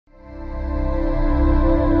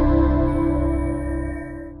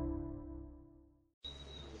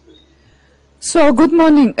So, good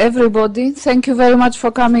morning, everybody. Thank you very much for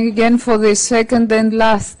coming again for this second and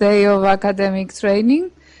last day of academic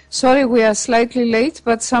training. Sorry we are slightly late,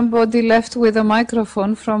 but somebody left with a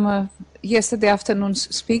microphone from yesterday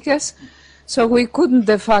afternoon's speakers, so we couldn't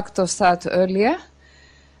de facto start earlier.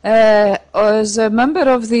 As a member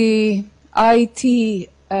of the IT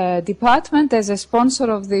department, as a sponsor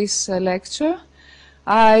of this lecture,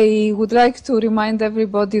 I would like to remind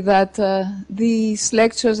everybody that these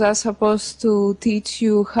lectures are supposed to teach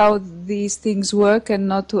you how these things work and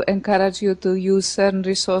not to encourage you to use certain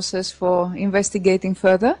resources for investigating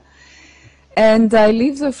further. And I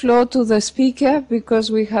leave the floor to the speaker because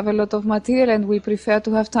we have a lot of material and we prefer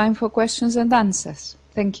to have time for questions and answers.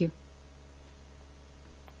 Thank you.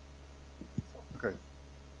 Okay.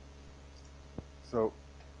 So,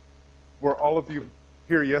 were all of you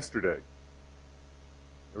here yesterday?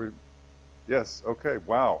 Yes, okay,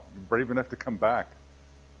 wow, you're brave enough to come back.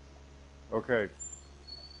 Okay.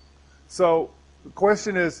 So the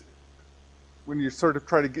question is, when you sort of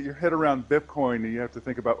try to get your head around Bitcoin, and you have to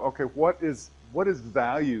think about, okay, what is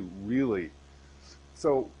value really?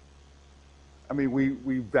 So, I mean,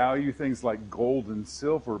 we value things like gold and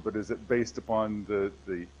silver, but is it based upon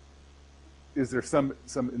is there some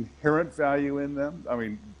inherent value in them? I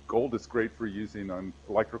mean, gold is great for using on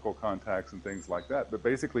electrical contacts and things like that, but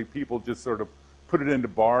basically people just sort of put it into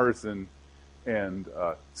bars and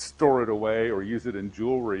store it away or use it in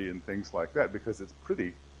jewelry and things like that because it's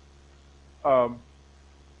pretty. Or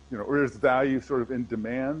is value sort of in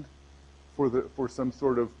demand for some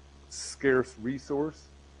sort of scarce resource?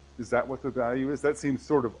 Is that what the value is? That seems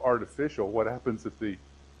sort of artificial. What happens if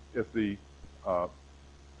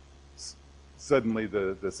suddenly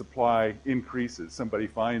the supply increases? Somebody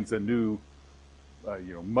finds a new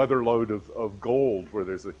mother lode of gold where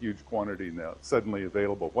there's a huge quantity now suddenly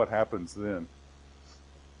available. What happens then?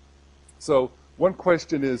 So one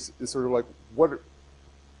question is sort of like,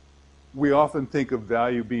 we often think of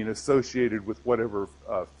value being associated with whatever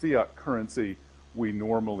fiat currency we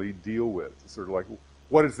normally deal with. Sort of like,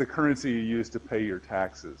 what is the currency you use to pay your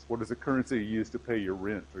taxes? What is the currency you use to pay your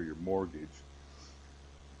rent or your mortgage?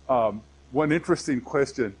 One interesting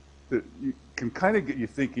question that can kind of get you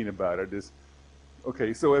thinking about it is,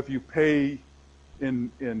 okay, so if you pay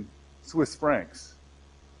in Swiss francs,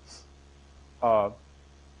 what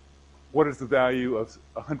is the value of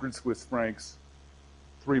 100 Swiss francs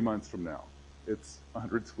 3 months from now? It's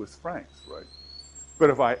 100 Swiss francs, right?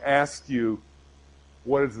 But if I asked you,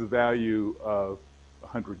 what is the value of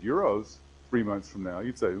 100 euros 3 months from now,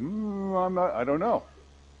 you'd say, I don't know.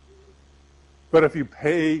 But if you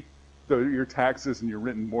pay your taxes and your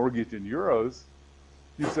rent and mortgage in euros,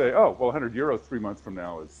 you say, oh, well, 100 euros 3 months from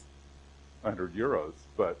now is 100 euros.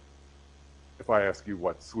 But if I ask you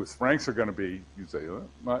what Swiss francs are going to be, you say,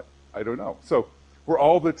 I don't know. So we're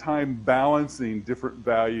all the time balancing different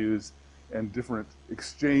values and different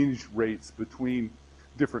exchange rates between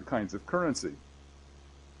different kinds of currency.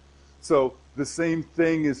 So the same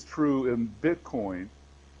thing is true in Bitcoin.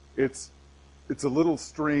 It's a little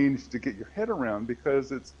strange to get your head around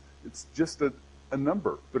because it's just a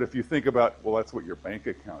number. But if you think about, well, that's what your bank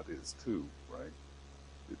account is too, right?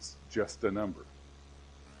 It's just a number.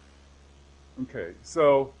 Okay,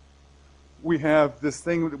 so we have this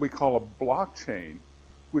thing that we call a blockchain,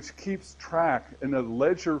 which keeps track in a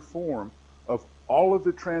ledger form of all of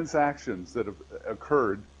the transactions that have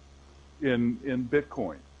occurred in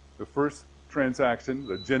Bitcoin. The first transaction,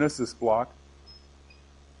 the Genesis block,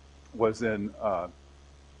 was in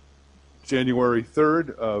January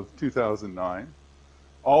 3rd of 2009.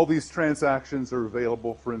 All these transactions are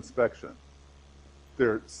available for inspection.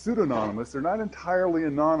 They're pseudonymous. They're not entirely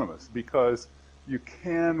anonymous because you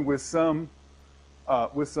can, with some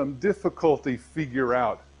difficulty, figure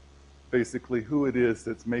out basically who it is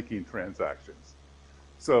that's making transactions.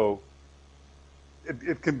 So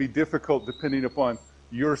it can be difficult depending upon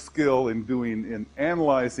your skill in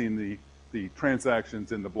analyzing the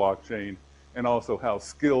transactions in the blockchain, and also how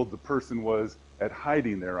skilled the person was at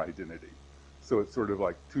hiding their identity. So it's sort of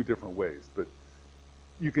like two different ways. But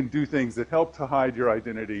you can do things that help to hide your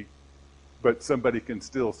identity, but somebody can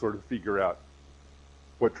still sort of figure out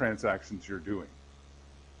what transactions you're doing.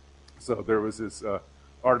 So there was this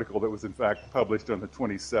article that was in fact published on the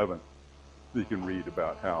 27th that you can read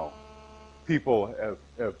about how people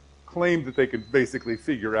have claimed that they can basically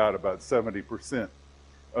figure out about 70%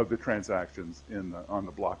 of the transactions on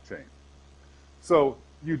the blockchain. So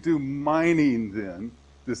you do mining then,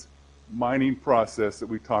 this mining process that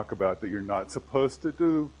we talk about that you're not supposed to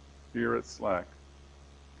do here at Slack.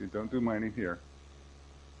 You don't do mining here.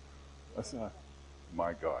 That's not,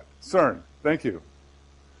 my God. CERN, thank you.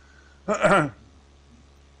 The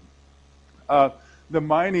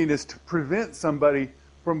mining is to prevent somebody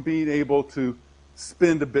from being able to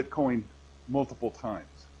spend a Bitcoin multiple times.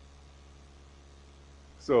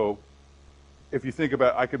 So if you think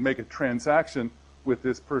about, I could make a transaction with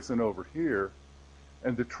this person over here,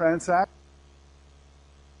 and the transaction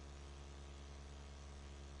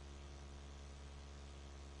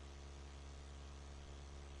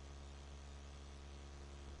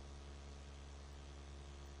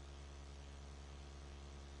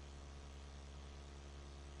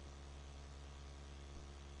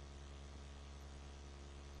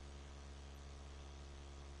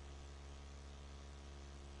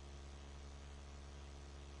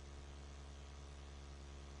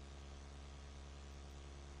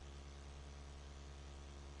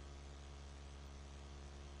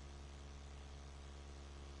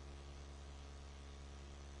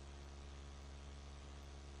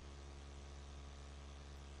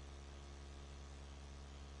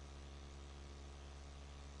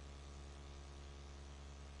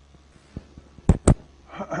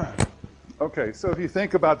Okay, so if you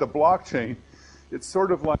think about the blockchain, it's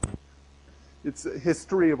sort of like, it's a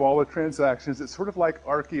history of all the transactions. It's sort of like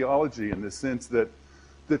archaeology in the sense that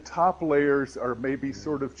the top layers are maybe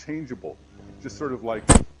sort of changeable, just sort of like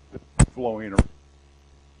flowing around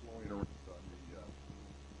on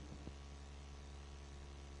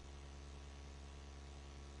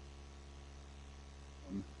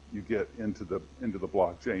the, you get into the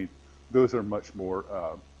blockchain. Those are much more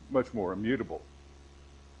immutable.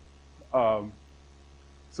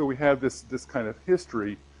 So we have this kind of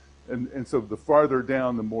history, and so the farther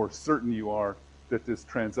down, the more certain you are that this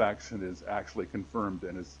transaction is actually confirmed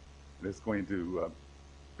and is going to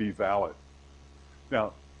be valid.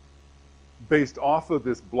 Now, based off of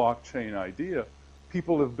this blockchain idea,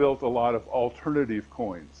 people have built a lot of alternative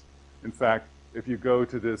coins. In fact, if you go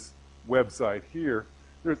to this website here,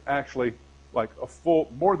 there's actually like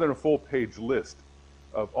more than a full page list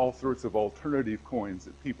of all sorts of alternative coins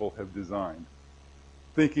that people have designed,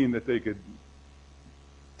 thinking that they could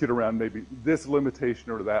get around maybe this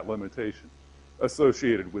limitation or that limitation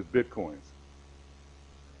associated with Bitcoins.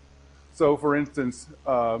 So for instance,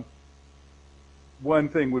 one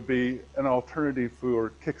thing would be an alternative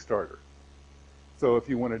for Kickstarter. So if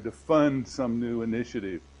you wanted to fund some new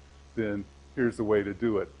initiative, then here's the way to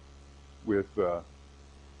do it with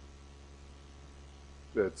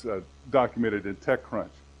that's documented in TechCrunch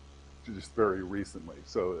just very recently.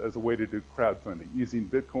 So as a way to do crowdfunding using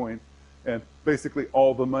Bitcoin, and basically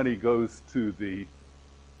all the money goes to the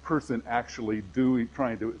person actually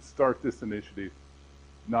trying to start this initiative,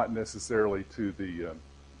 not necessarily to the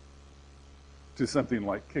to something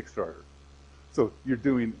like Kickstarter. So you're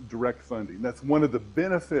doing direct funding. That's one of the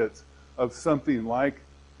benefits of something like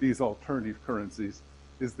these alternative currencies,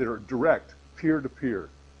 is they're direct, peer-to-peer.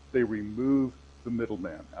 They remove the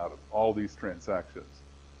middleman out of all these transactions.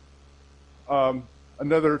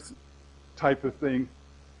 Another type of thing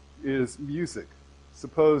is music.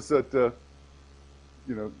 Suppose that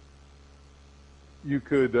you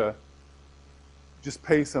could just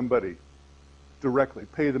pay somebody directly,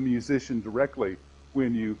 pay the musician directly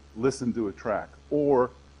when you listen to a track, or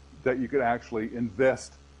that you could actually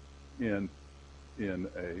invest in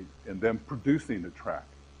them producing a track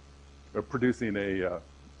or producing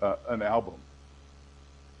an album.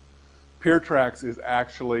 Peer Tracks is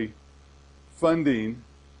actually funding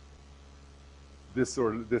this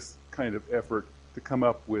kind of effort to come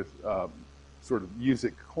up with sort of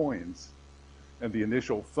music coins, and the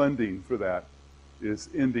initial funding for that is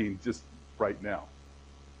ending just right now.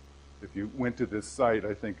 If you went to this site,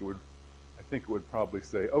 I think it would probably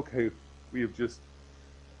say, okay, we have just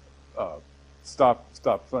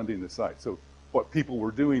stopped funding the site. So what people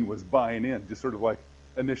were doing was buying in, just sort of like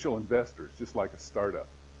initial investors, just like a startup.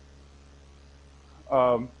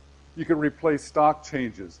 You can replace stock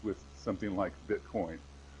changes with something like Bitcoin.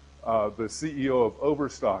 The CEO of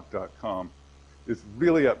Overstock.com is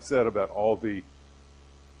really upset about all the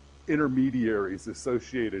intermediaries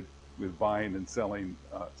associated with buying and selling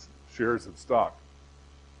shares of stock.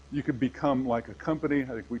 You could become like a company. I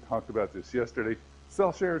think we talked about this yesterday.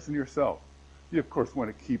 Sell shares in yourself. You, of course,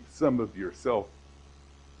 want to keep some of yourself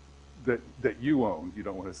that you own. You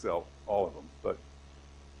don't want to sell all of them, but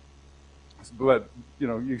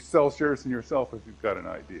you sell shares in yourself if you've got an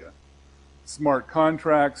idea. Smart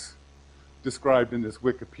contracts, described in this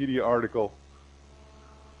Wikipedia article,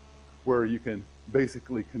 where you can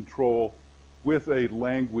basically control with a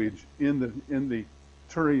language in the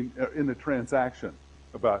transaction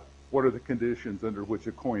about what are the conditions under which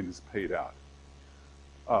a coin is paid out.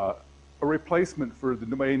 A replacement for the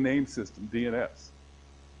domain name system, DNS.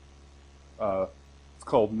 It's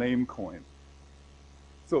called Namecoin.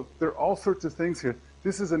 So there are all sorts of things here.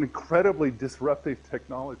 This is an incredibly disruptive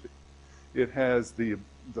technology. It has the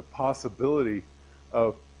possibility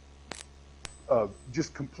of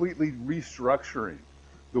just completely restructuring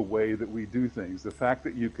the way that we do things. The fact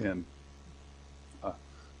that you can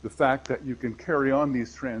carry on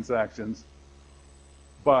these transactions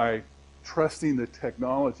by trusting the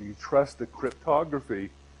technology. You trust the cryptography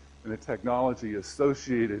and the technology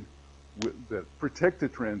associated with that protect the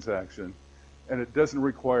transaction, and it doesn't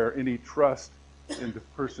require any trust in the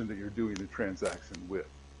person that you're doing the transaction with.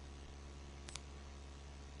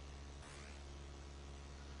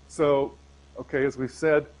 So, okay, as we've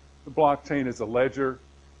said, the blockchain is a ledger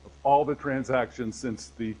of all the transactions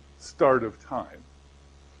since the start of time.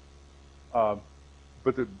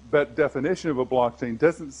 But the definition of a blockchain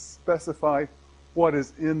doesn't specify what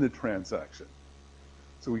is in the transaction.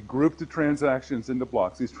 So we group the transactions into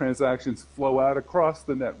blocks. These transactions flow out across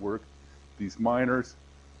the network. These miners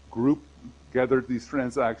gathered these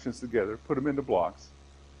transactions together, put them into blocks.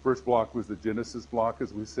 First block was the Genesis block,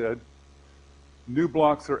 as we said. New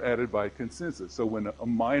blocks are added by consensus. So when a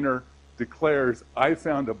miner declares, I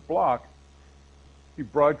found a block, he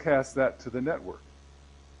broadcasts that to the network.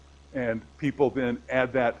 And people then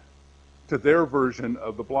add that to their version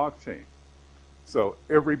of the blockchain. So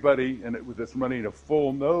everybody that's running a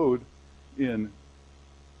full node in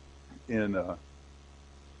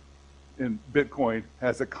Bitcoin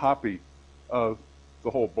has a copy of the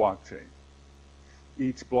whole blockchain.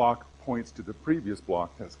 Each block points to the previous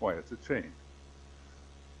block. That's why it's a chain.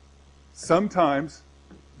 Sometimes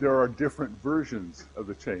there are different versions of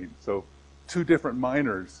the chain. So two different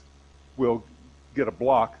miners will get a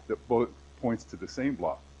block that both points to the same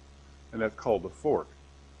block, and that's called a fork.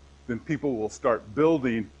 Then people will start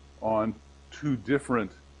building on two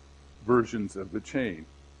different versions of the chain.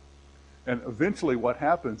 And eventually what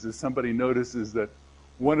happens is somebody notices that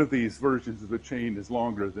one of these versions of the chain is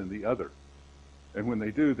longer than the other. And when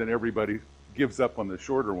they do, then everybody gives up on the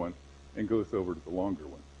shorter one and goes over to the longer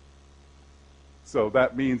one. So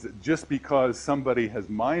that means that just because somebody has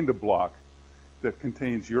mined a block that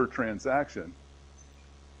contains your transaction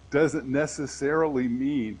doesn't necessarily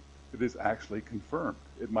mean it is actually confirmed.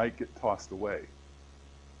 It might get tossed away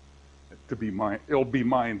to be mined. It'll be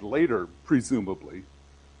mined later, presumably,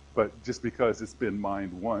 but just because it's been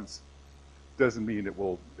mined once doesn't mean it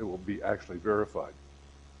will be actually verified.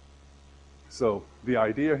 So the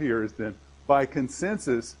idea here is then, by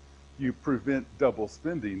consensus, you prevent double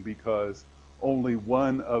spending because only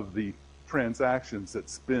one of the transactions that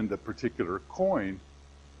spend a particular coin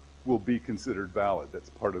will be considered valid.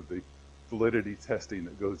 That's part of the validity testing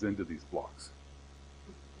that goes into these blocks.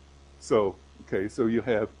 So, okay, so you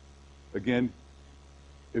have, again,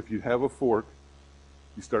 if you have a fork,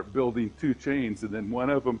 you start building two chains, and then one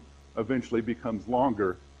of them eventually becomes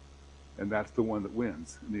longer, and that's the one that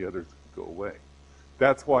wins, and the others go away.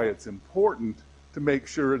 That's why it's important to make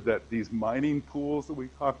sure that these mining pools that we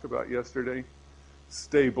talked about yesterday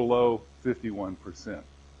stay below 51%.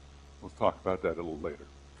 We'll talk about that a little later.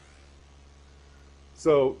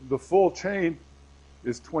 So the full chain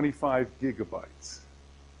is 25 gigabytes.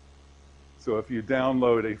 So if you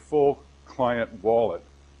download a full client wallet,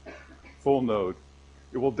 full node,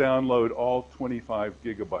 it will download all 25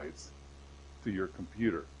 gigabytes to your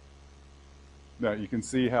computer. Now you can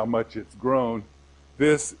see how much it's grown.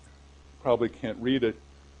 This, probably can't read it,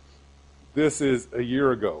 this is a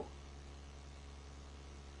year ago.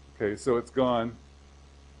 Okay, so it's gone.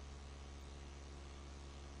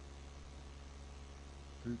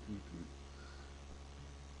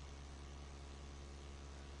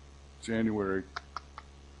 January.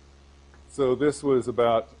 So this was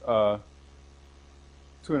about 2.5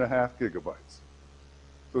 gigabytes.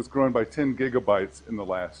 So it's grown by 10 gigabytes in the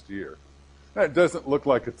last year. That doesn't look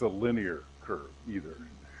like it's a linear curve either.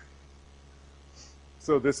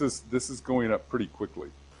 So this is going up pretty quickly.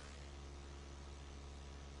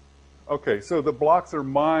 Okay, so the blocks are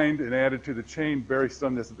mined and added to the chain based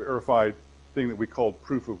on this verified thing that we called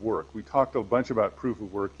proof of work. We talked a bunch about proof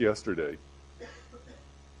of work yesterday.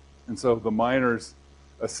 And so the miners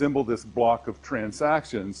assemble this block of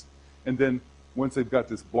transactions, and then once they've got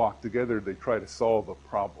this block together, they try to solve a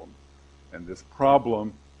problem. And this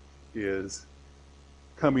problem is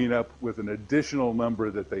coming up with an additional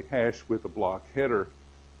number that they hash with a block header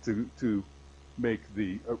to make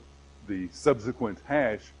the subsequent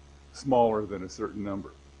hash smaller than a certain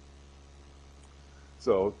number.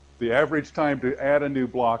 So the average time to add a new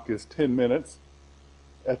block is 10 minutes.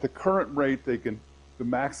 At the current rate, the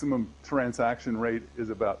maximum transaction rate is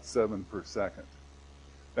about 7 per second.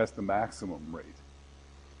 That's the maximum rate.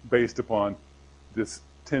 based upon this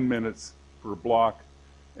 10 minutes per block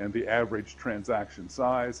and the average transaction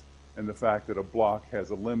size and the fact that a block has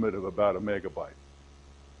a limit of about a megabyte.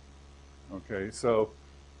 Okay, so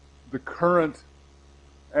the current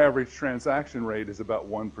average transaction rate is about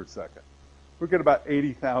 1 per second. We get about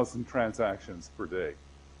 80,000 transactions per day.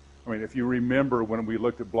 I mean, if you remember when we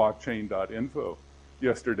looked at blockchain.info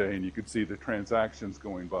yesterday and you could see the transactions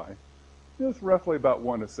going by, it's roughly about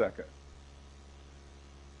 1 a second.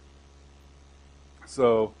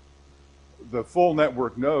 So the full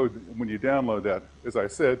network node, when you download that, as I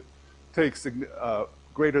said, takes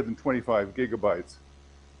greater than 25 gigabytes.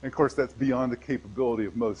 And of course, that's beyond the capability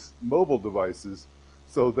of most mobile devices,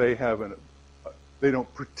 so they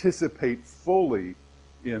don't participate fully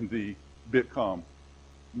in the Bitcoin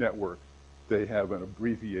network. They have an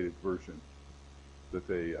abbreviated version that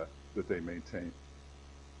they maintain.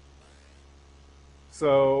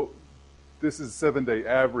 So this is a 7-day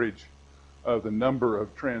average of the number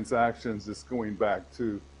of transactions. It's going back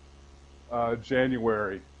to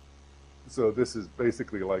January. So this is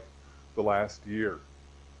basically like the last year.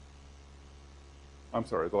 I'm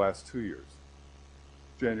sorry, the last 2 years.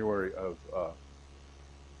 January of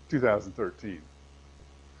 2013.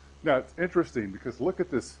 Now it's interesting because look at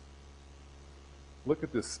this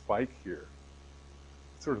spike here.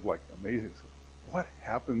 It's sort of like amazing. What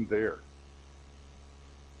happened there?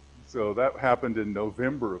 So that happened in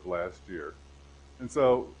November of last year. And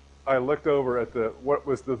so I looked over at what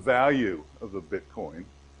was the value of the Bitcoin.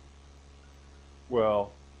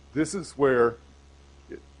 Well, this is where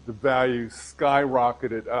the value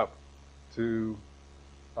skyrocketed up to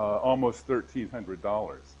almost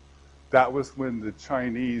 $1,300. That was when the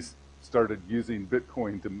Chinese started using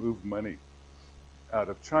Bitcoin to move money out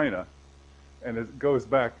of China. And it goes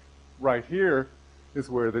back right here is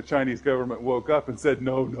where the Chinese government woke up and said,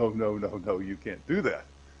 no, no, no, no, no, you can't do that.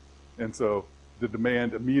 And so the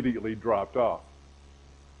demand immediately dropped off.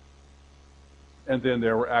 And then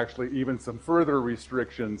there were actually even some further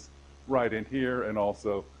restrictions right in here, and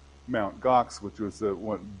also Mt. Gox, which was a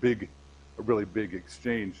really big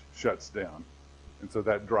exchange, shuts down. And so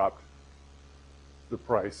that dropped the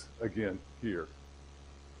price again here.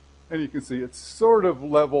 And you can see it's sort of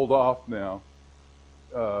leveled off now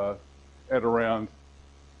at around,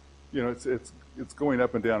 it's going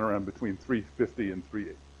up and down around between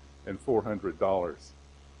 $350 and $400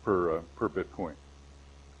 per Bitcoin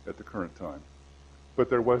at the current time. But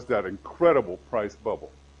there was that incredible price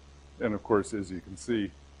bubble. And of course, as you can see,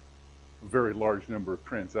 a very large number of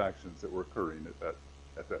transactions that were occurring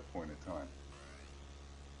at that point in time.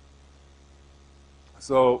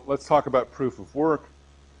 So let's talk about proof of work.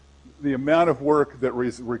 The amount of work that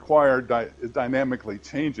is required dynamically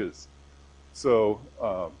changes. So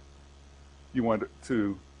you want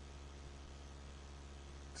to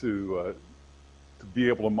be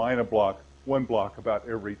able to mine one block about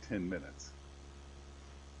every 10 minutes.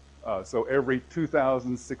 So every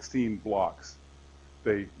 2016 blocks,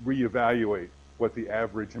 they reevaluate what the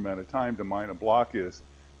average amount of time to mine a block is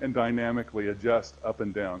and dynamically adjust up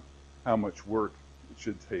and down how much work it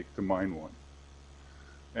should take to mine one.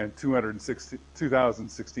 And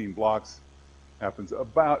 2016 blocks happens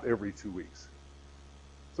about every 2 weeks.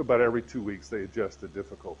 So about every 2 weeks, they adjust the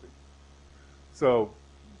difficulty. So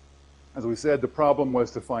as we said, the problem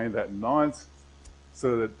was to find that nonce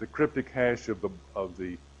so that the cryptic hash of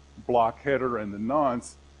the block header and the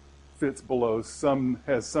nonce fits below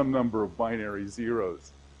has some number of binary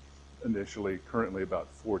zeros initially, currently about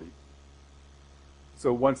 40.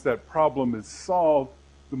 So once that problem is solved,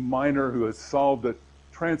 the miner who has solved it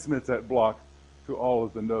transmits that block to all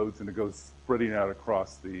of the nodes, and it goes spreading out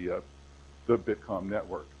across the Bitcoin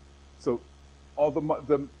network. So all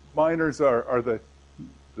the miners are the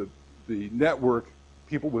network.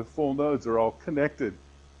 People with full nodes are all connected,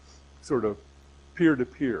 sort of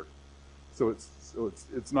peer-to-peer. So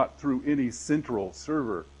it's not through any central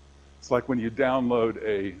server. It's like when you download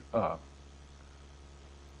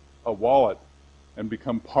a wallet and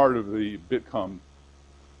become part of the Bitcoin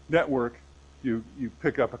network. You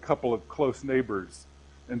pick up a couple of close neighbors,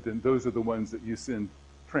 and then those are the ones that you send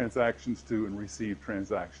transactions to and receive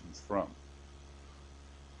transactions from.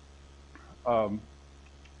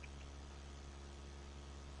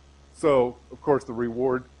 So, of course, the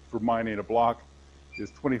reward for mining a block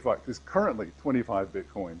is currently 25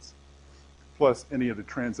 Bitcoins, plus any of the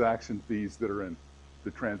transaction fees that are in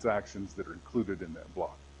the transactions that are included in that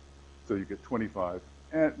block. So you get 25.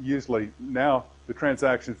 And usually now the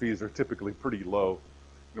transaction fees are typically pretty low.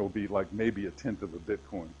 It will be like maybe a tenth of a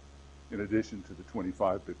Bitcoin in addition to the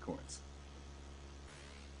 25 Bitcoins.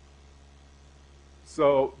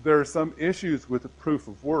 So there are some issues with the proof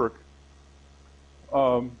of work.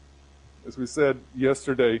 As we said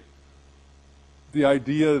yesterday, the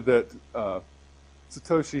idea that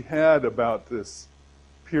Satoshi had about this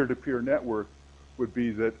peer-to-peer network would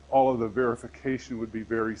be that all of the verification would be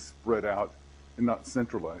very spread out and not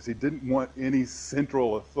centralized. He didn't want any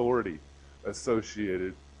central authority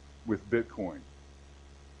associated with Bitcoin.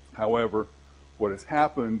 However, what has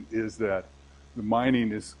happened is that the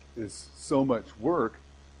mining is so much work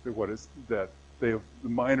that the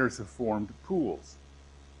miners have formed pools.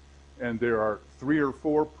 And there are 3 or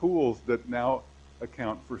 4 pools that now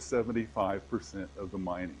account for 75% of the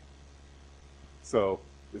mining. So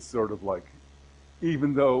it's sort of like,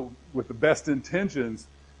 even though with the best intentions,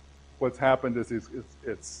 what's happened is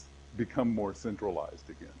it's become more centralized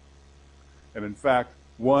again. And in fact,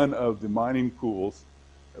 one of the mining pools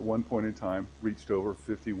at one point in time reached over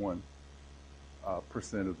 51%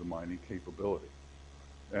 of the mining capability.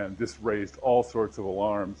 And this raised all sorts of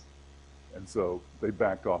alarms. And so they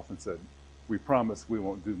backed off and said, we promise we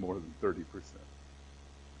won't do more than 30%.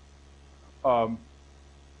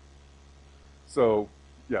 So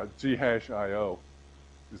yeah, Ghash.io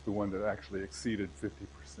is the one that actually exceeded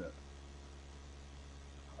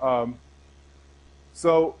 50%.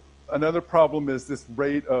 So another problem is this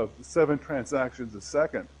rate of 7 transactions a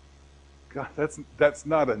second. God, that's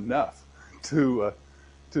not enough to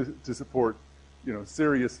support,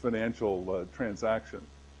 serious financial transaction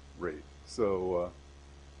rate. So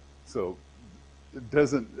it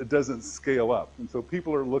doesn't scale up, and so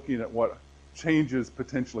people are looking at what changes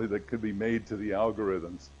potentially that could be made to the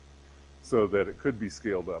algorithms so that it could be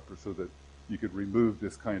scaled up, or so that you could remove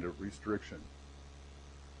this kind of restriction.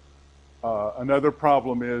 Another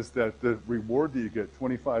problem is that the reward that you get,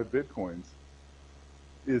 25 bitcoins,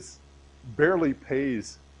 barely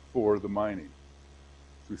pays for the mining.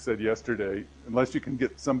 As we said yesterday, unless you can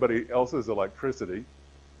get somebody else's electricity,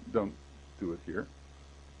 don't do it here.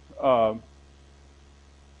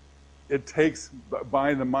 It takes,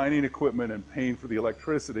 buying the mining equipment and paying for the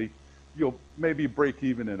electricity, you'll maybe break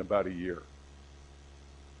even in about a year.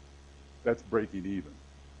 That's breaking even.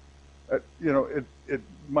 It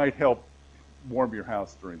might help warm your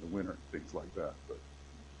house during the winter and things like that, but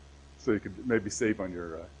so you could maybe save on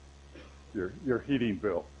your heating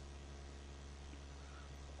bill.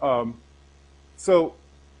 So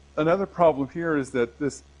another problem here is that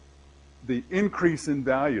the increase in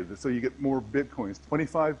value, so you get more bitcoins.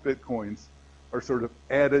 25 bitcoins are sort of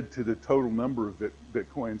added to the total number of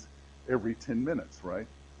bitcoins every 10 minutes, right?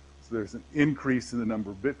 So there's an increase in the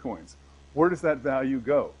number of bitcoins. Where does that value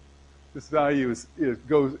go? This value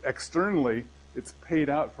goes externally. It's paid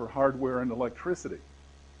out for hardware and electricity.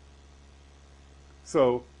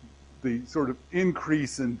 So the sort of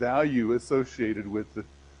increase in value associated with the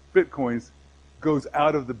bitcoins goes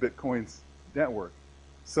out of the bitcoins network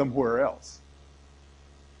somewhere else.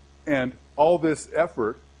 And all this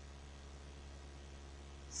effort,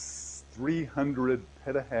 300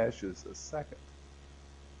 petahashes a second,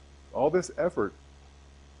 all this effort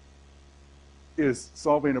is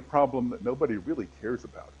solving a problem that nobody really cares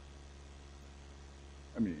about.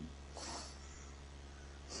 I mean,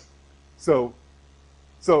 so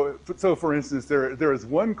for instance, there is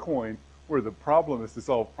one coin where the problem is to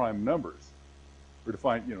solve prime numbers, or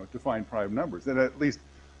to find prime numbers, and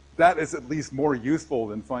that is at least more useful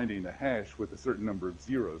than finding a hash with a certain number of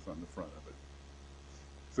zeros on the front of it.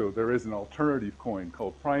 So there is an alternative coin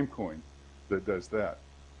called prime coin that does that.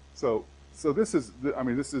 So this is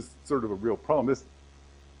sort of a real problem.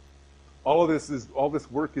 All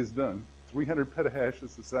this work is done, 300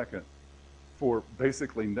 petahashes a second, for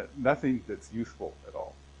basically nothing that's useful at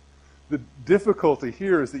all. The difficulty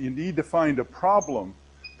here is that you need to find a problem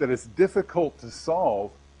that is difficult to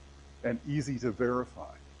solve and easy to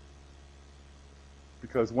verify.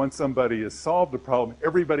 Because once somebody has solved a problem,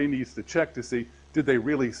 everybody needs to check to see, did they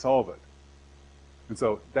really solve it? And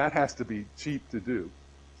so that has to be cheap to do.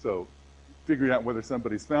 So figuring out whether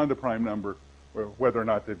somebody's found a prime number or whether or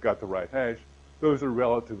not they've got the right hash, those are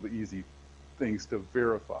relatively easy things to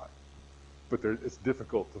verify. But it's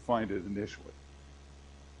difficult to find it initially.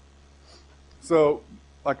 So,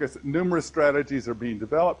 like I said, numerous strategies are being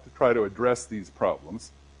developed to try to address these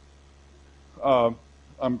problems. I'm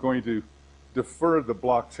going to defer the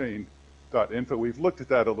blockchain.info. We've looked at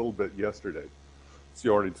that a little bit yesterday, so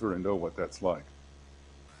you already sort of know what that's like.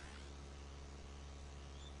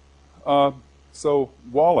 So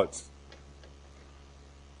wallets.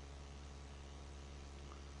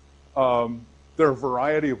 There are a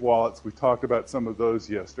variety of wallets. We talked about some of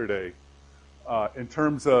those yesterday. In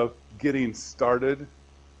terms of getting started,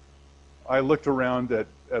 I looked around at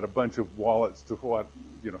a bunch of wallets to what,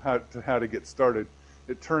 how to get started.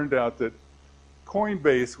 It turned out that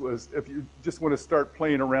Coinbase was, if you just want to start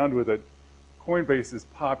playing around with it, Coinbase is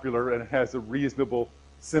popular and it has a reasonable,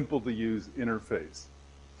 simple to use interface.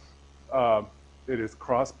 It is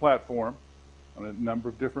cross-platform on a number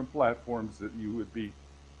of different platforms that you would be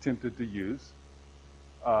tempted to use.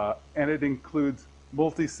 And it includes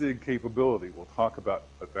multi-sig capability. We'll talk about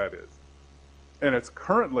what that is. And it's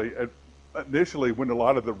currently, initially when a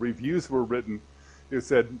lot of the reviews were written, it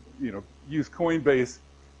said, use Coinbase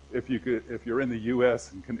if you're in the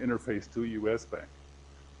US and can interface to a US bank.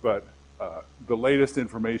 But the latest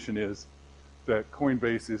information is that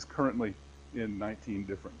Coinbase is currently in 19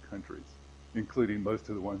 different countries, including most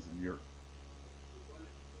of the ones in Europe.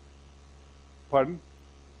 Pardon?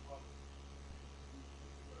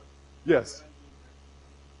 Yes.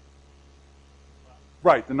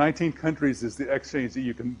 Right, the 19 countries is the exchange that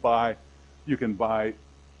you can buy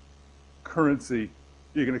currency,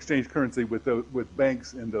 you can exchange currency with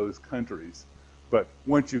banks in those countries. But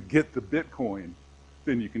once you get the Bitcoin,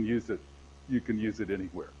 then you can use it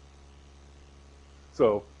anywhere.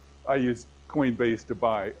 So I used Coinbase to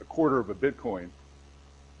buy a quarter of a Bitcoin,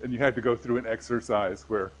 and you had to go through an exercise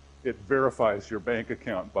where it verifies your bank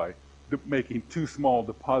account by making 2 small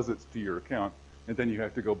deposits to your account, and then you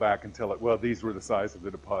have to go back and tell it, well, these were the size of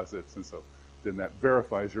the deposits, and so then that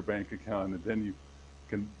verifies your bank account, and then you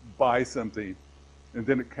can buy something, and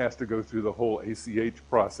then it has to go through the whole ACH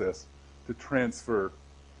process to transfer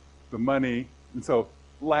the money. And so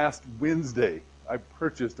last Wednesday, I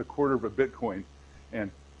purchased a quarter of a Bitcoin,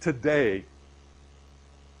 and today,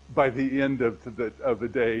 by the end of the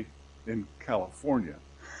day in California,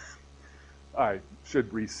 I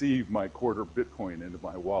should receive my quarter Bitcoin into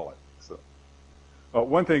my wallet. So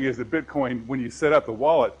one thing is that Bitcoin, when you set up the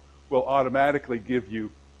wallet, will automatically give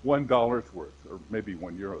you $1 worth, or maybe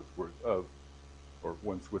 €1 worth of, or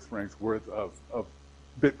 1 Swiss franc's worth of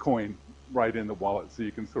Bitcoin right in the wallet, so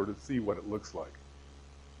you can sort of see what it looks like.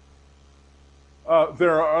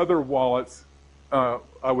 There are other wallets. I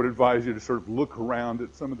would advise you to sort of look around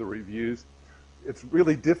at some of the reviews. It's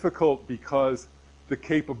really difficult because the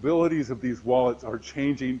capabilities of these wallets are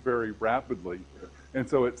changing very rapidly. And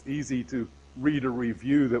so it's easy to read a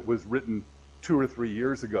review that was written 2 or 3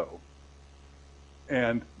 years ago.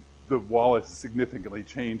 And the wallet has significantly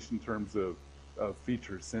changed in terms of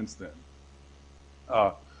features since then.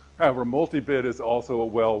 However, Multibit is also a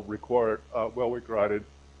well-regarded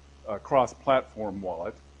cross-platform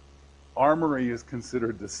wallet. Armory is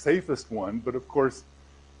considered the safest one, but of course,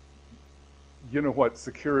 you know what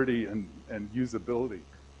security and usability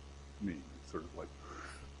mean. It's sort of like,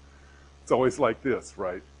 it's always like this,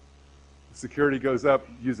 right? Security goes up,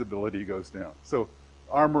 usability goes down. So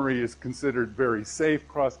Armory is considered very safe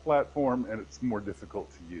cross-platform, and it's more difficult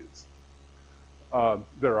to use.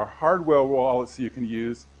 There are hardware wallets you can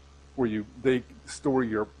use where they store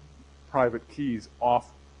your private keys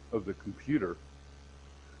off of the computer,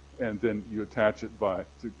 and then you attach it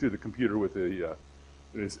to the computer with a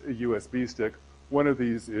USB stick. One of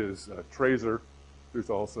these is Tracer. There's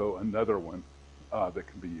also another one that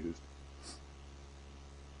can be used.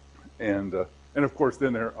 And of course,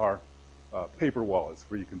 then there are paper wallets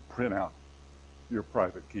where you can print out your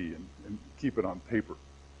private key and keep it on paper.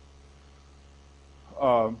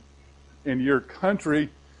 In your country,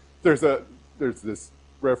 there's this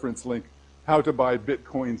reference link,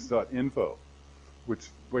 howtobybitcoins.info, which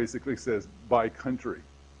basically says by country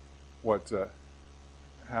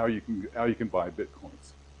how you can buy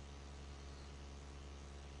Bitcoins.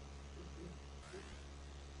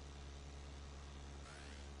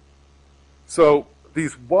 So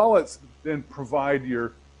these wallets then provide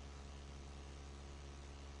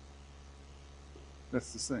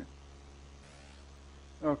that's the same.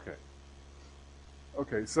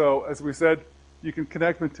 Okay, so as we said, you can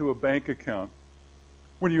connect them to a bank account.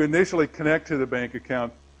 When you initially connect to the bank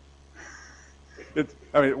account, with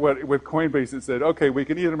Coinbase it said, okay, we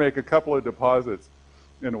can either make a couple of deposits,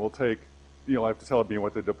 and you'll have to tell me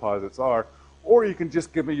what the deposits are, or you can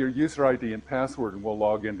just give me your user ID and password and we'll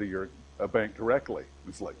log into your bank directly.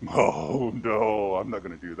 It's like, oh no, I'm not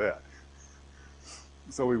going to do that.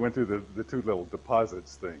 So we went through the 2 little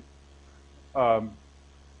deposits thing.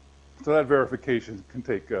 So that verification can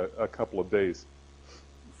take a couple of days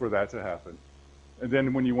for that to happen. And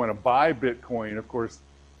then when you want to buy Bitcoin, of course,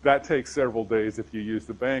 that takes several days if you use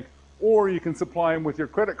the bank, or you can supply them with your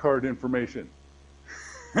credit card information.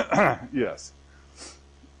 Yes.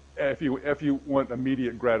 If you want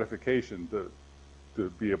immediate gratification to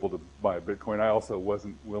be able to buy Bitcoin, I also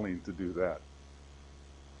wasn't willing to do that.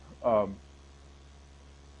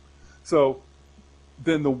 So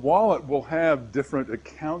then the wallet will have different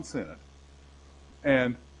accounts in it.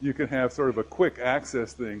 And you can have sort of a quick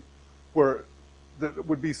access thing where that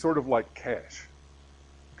would be sort of like cash.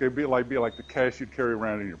 Okay, be like the cash you'd carry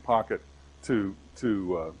around in your pocket to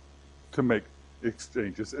make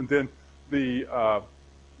exchanges. And then the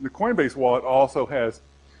Coinbase wallet also has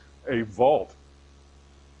a vault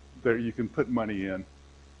that you can put money in.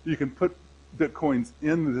 You can put Bitcoins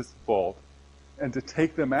in this vault, and to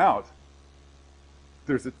take them out,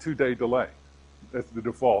 there's a 2-day delay. That's the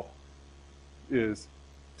default. Is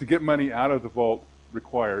to get money out of the vault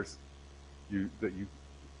requires that you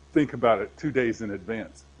think about it 2 days in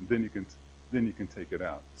advance, and then you can take it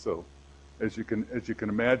out. So, as you can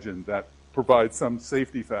imagine, that provides some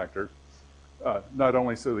safety factor, not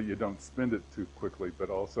only so that you don't spend it too quickly, but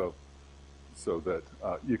also so that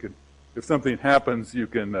you can, if something happens, you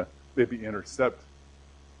can maybe intercept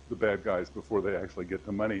the bad guys before they actually get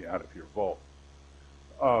the money out of your vault.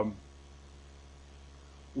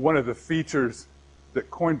 One of the features that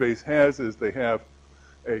Coinbase has is they have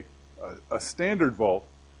a standard vault,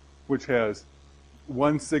 which has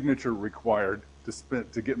one signature required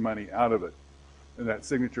to get money out of it, and that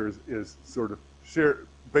signature is sort of shared.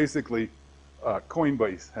 Basically,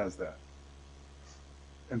 Coinbase has that,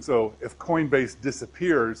 and so if Coinbase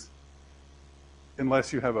disappears,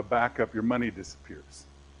 unless you have a backup, your money disappears,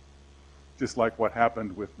 just like what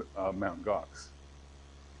happened with Mt. Gox.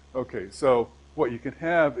 Okay, so what you can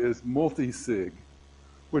have is multi-sig,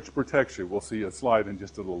 which protects you. We'll see a slide in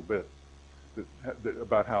just a little bit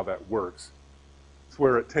about how that works. It's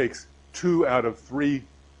where it takes 2 out of 3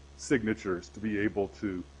 signatures to be able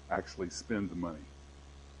to actually spend the money.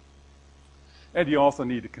 And you also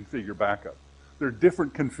need to configure backup. There are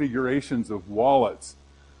different configurations of wallets.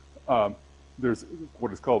 There's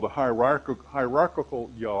what is called a hierarchical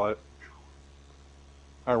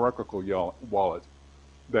wallet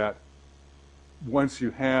that once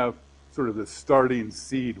you have sort of the starting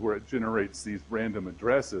seed where it generates these random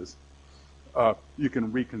addresses, you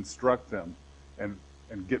can reconstruct them and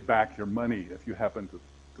get back your money if you happen to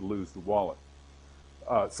lose the wallet.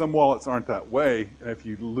 Some wallets aren't that way, and if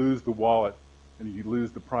you lose the wallet and you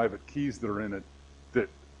lose the private keys that are in it, that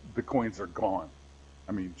the coins are gone.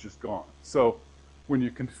 I mean, just gone. So when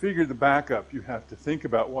you configure the backup, you have to think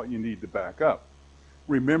about what you need to back up.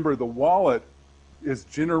 Remember, the wallet is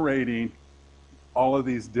generating all of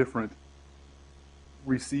these different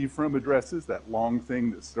receive from addresses, that long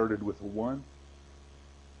thing that started with a 1.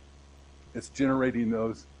 It's generating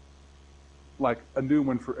those like a new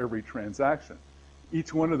one for every transaction.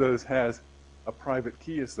 Each one of those has a private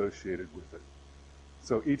key associated with it.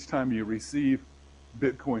 So each time you receive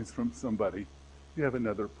Bitcoins from somebody, you have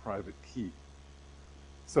another private key.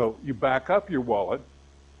 So you back up your wallet.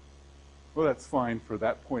 Well, that's fine for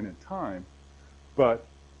that point in time, but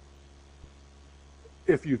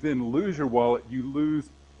if you then lose your wallet, you lose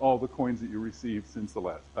all the coins that you received since the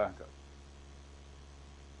last backup.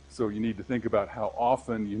 So you need to think about how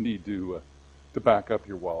often you need to back up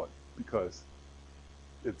your wallet, because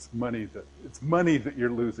it's money that you're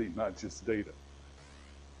losing, not just data.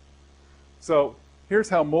 So here's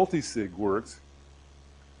how multi-sig works.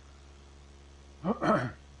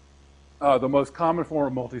 The most common form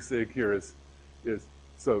of multi-sig here is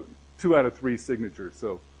so 2 out of 3 signatures.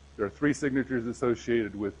 So there are 3 signatures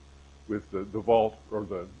associated with the vault or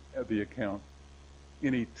the account.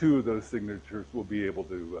 Any 2 of those signatures will be able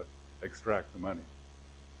to extract the money.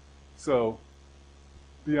 So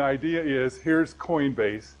the idea is, here's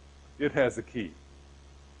Coinbase. It has a key.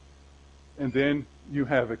 And then you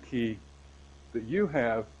have a key that you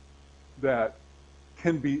have that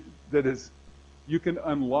you can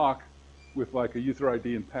unlock with like a user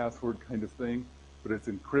ID and password kind of thing, but it's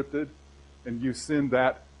encrypted, and you send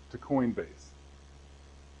that to Coinbase.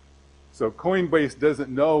 So Coinbase doesn't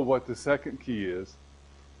know what the second key is,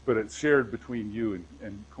 but it's shared between you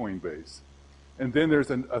and Coinbase. And then there's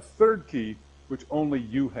a third key, which only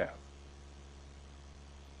you have.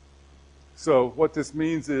 So what this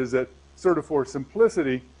means is that, sort of for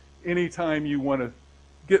simplicity, anytime you want to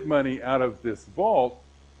get money out of this vault,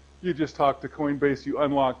 you just talk to Coinbase, you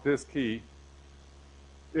unlock this key,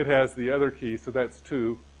 it has the other key, so that's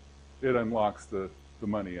 2, it unlocks the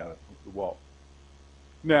money out of the vault.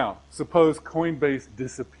 Now, suppose Coinbase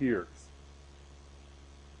disappears.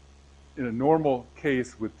 In a normal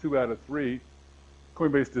case with 2 out of 3,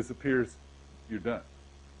 Coinbase disappears, you're done.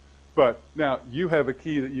 But now you have a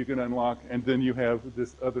key that you can unlock, and then you have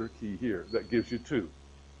this other key here that gives you 2.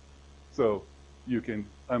 So you can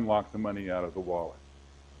unlock the money out of the wallet.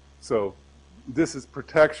 So this is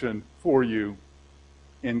protection for you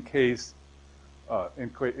in case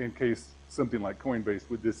in case something like Coinbase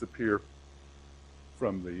would disappear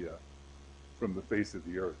from the face of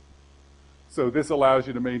the earth. So this allows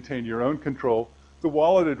you to maintain your own control. The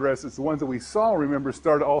wallet addresses, the ones that we saw, remember,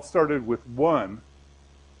 all started with 1.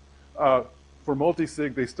 For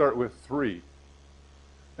multisig, they start with 3.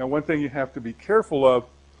 Now, one thing you have to be careful of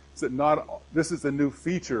is that this is a new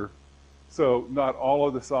feature, so not all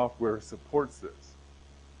of the software supports this.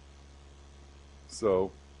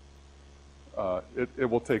 So it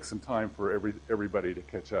will take some time for everybody to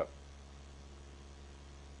catch up.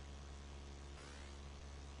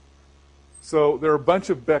 So there are a bunch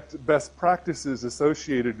of best practices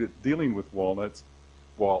associated with dealing with wallets.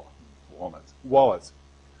 So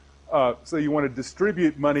you want to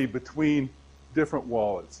distribute money between different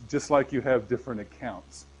wallets, just like you have different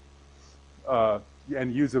accounts,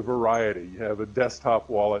 and use a variety. You have a desktop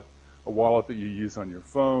wallet, a wallet that you use on your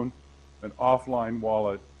phone, an offline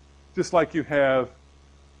wallet, just like you have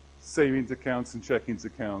savings accounts and checkings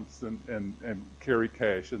accounts and carry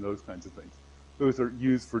cash and those kinds of things. Those are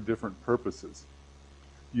used for different purposes.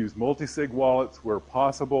 Use multi-sig wallets where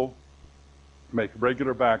possible. Make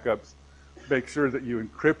regular backups. Make sure that you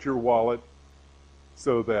encrypt your wallet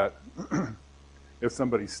so that if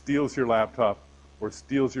somebody steals your laptop or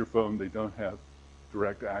steals your phone, they don't have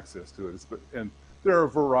direct access to it. And there are a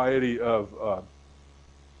variety of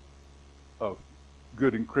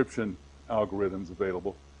good encryption algorithms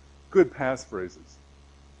available. Good passphrases.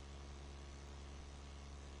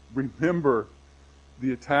 Remember,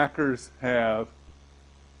 the attackers have,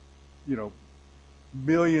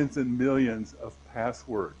 millions and millions of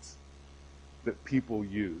passwords that people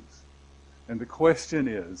use. And the question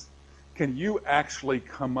is, can you actually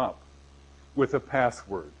come up with a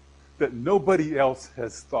password that nobody else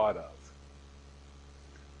has thought of?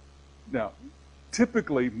 Now,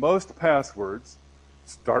 typically, most passwords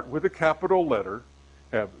start with a capital letter,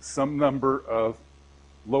 have some number of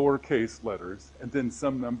lowercase letters, and then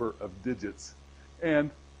some number of digits.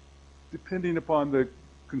 And depending upon the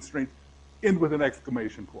constraints, end with an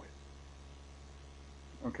exclamation point.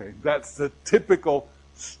 Okay, that's the typical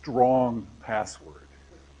strong password.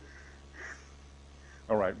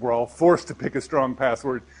 All right, we're all forced to pick a strong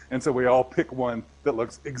password, and so we all pick one that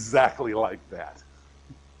looks exactly like that.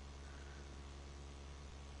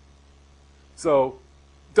 So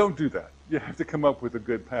don't do that. You have to come up with a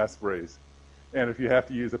good passphrase. And if you have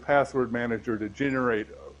to use a password manager to generate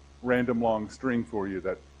a random long string for you,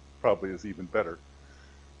 that probably is even better.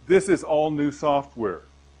 This is all new software.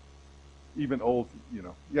 Even old,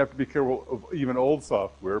 you have to be careful of even old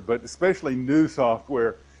software, but especially new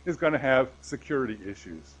software is going to have security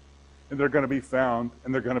issues. And they're going to be found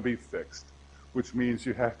and they're going to be fixed, which means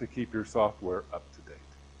you have to keep your software up to date.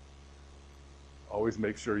 Always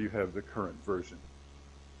make sure you have the current version.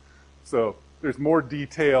 So there's more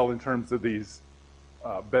detail in terms of these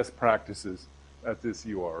best practices at this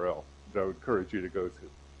URL that I would encourage you to go to.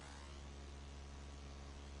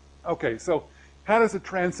 Okay, so how does a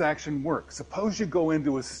transaction work? Suppose you go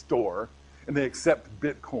into a store and they accept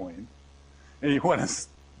Bitcoin and you want to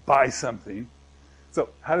buy something. So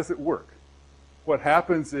how does it work? What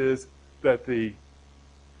happens is that the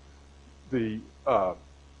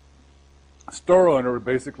store owner would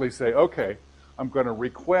basically say, okay, I'm going to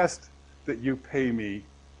request that you pay me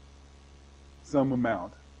some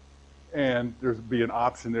amount. And there'd be an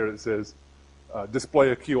option there that says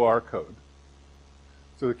display a QR code.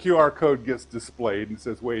 So the QR code gets displayed and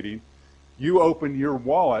says waiting. You open your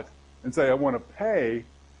wallet and say, I want to pay,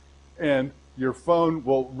 and your phone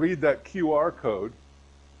will read that QR code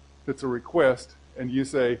that's a request, and you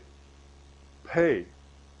say, pay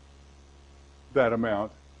that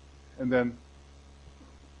amount, and then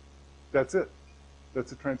that's it.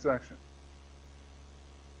 That's a transaction.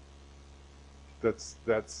 That's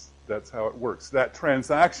how it works. That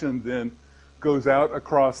transaction then goes out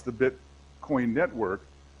across the Bitcoin network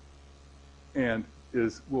and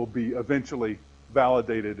will be eventually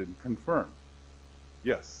validated and confirmed.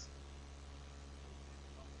 Yes?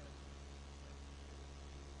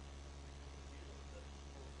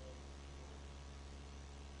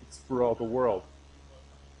 It's for all the world.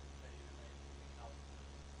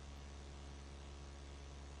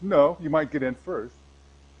 No, you might get in first.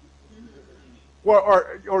 Well,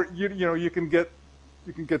 or you can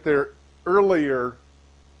get there earlier.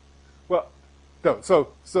 Well, no.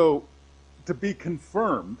 So to be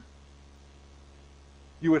confirmed,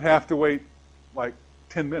 you would have to wait like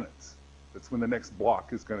 10 minutes. That's when the next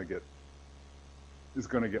block is going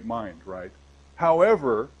to get mined, right?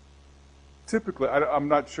 However, typically, I'm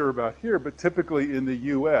not sure about here, but typically in the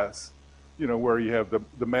U.S., where you have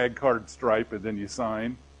the mag card stripe and then you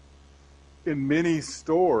sign, in many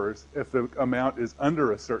stores, if the amount is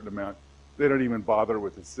under a certain amount, they don't even bother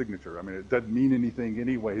with the signature. I mean, it doesn't mean anything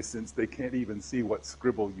anyway, since they can't even see what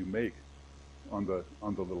scribble you make on the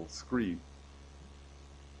little screen.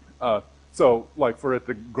 So, like for at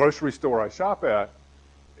the grocery store I shop at,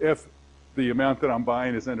 if the amount that I'm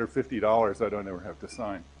buying is under $50, I don't ever have to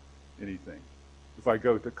sign anything. If I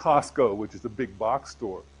go to Costco, which is a big box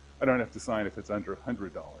store, I don't have to sign if it's under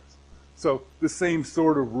 $100. So the same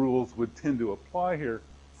sort of rules would tend to apply here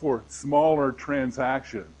for smaller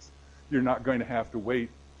transactions. You're not going to have to wait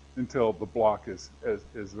until the block is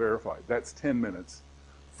verified. That's 10 minutes.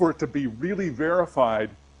 For it to be really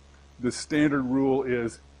verified, the standard rule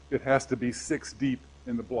is it has to be 6 deep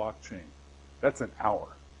in the blockchain. That's an hour.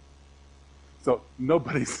 So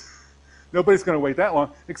nobody's going to wait that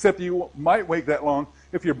long, except you might wait that long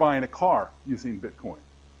if you're buying a car using Bitcoin,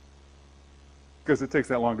 because it takes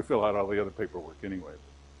that long to fill out all the other paperwork anyway.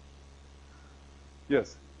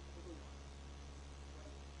 Yes?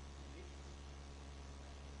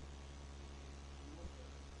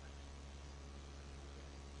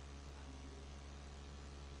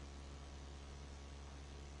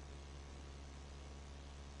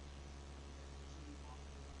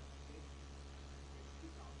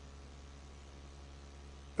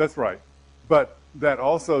 That's right. But that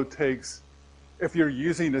also takes, if you're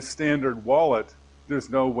using a standard wallet, there's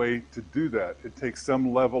no way to do that. It takes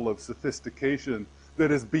some level of sophistication that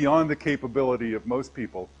is beyond the capability of most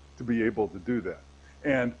people to be able to do that.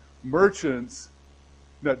 And merchants,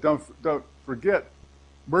 now don't forget,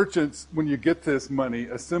 merchants, when you get this money,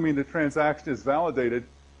 assuming the transaction is validated,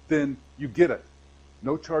 then you get it.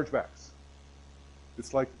 No chargebacks.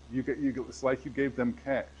 It's like you gave them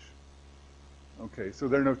cash. Okay, so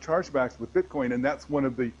there are no chargebacks with Bitcoin, and that's one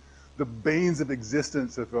of the banes of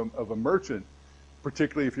existence of a merchant,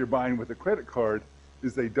 particularly if you're buying with a credit card,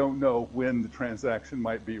 is they don't know when the transaction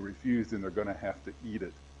might be refused, and they're going to have to eat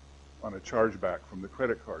it on a chargeback from the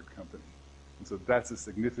credit card company. And so that's a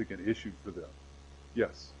significant issue for them.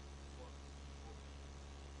 Yes?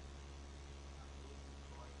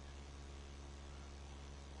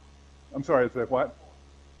 I'm sorry, is that what?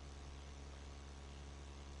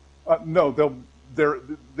 No,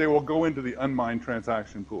 they will go into the unmined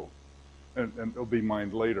transaction pool, and they'll be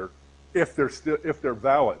mined later if they're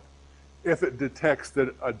valid. If it detects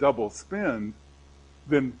that a double spend,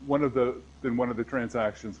 then one of the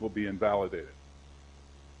transactions will be invalidated.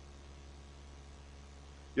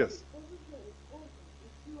 Yes.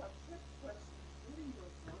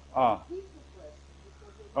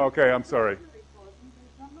 Okay, I'm sorry.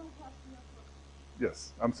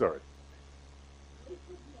 Yes, I'm sorry.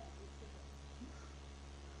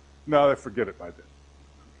 No, I forget it by then.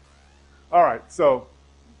 All right, so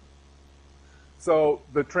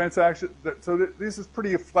the transaction, this is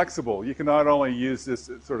pretty flexible. You can not only use this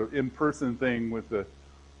sort of in-person thing with the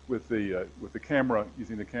camera,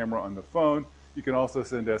 using the camera on the phone. You can also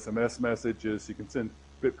send SMS messages. You can send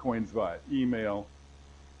Bitcoins via email,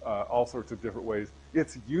 all sorts of different ways.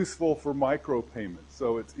 It's useful for micropayments,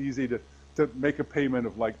 so it's easy to make a payment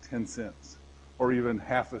of like 10 cents or even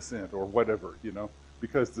half a cent or whatever,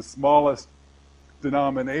 because the smallest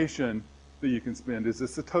denomination that you can spend is a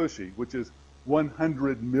Satoshi, which is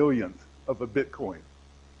 100 millionth of a Bitcoin.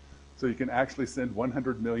 So you can actually send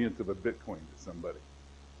 100 millionth of a Bitcoin to somebody.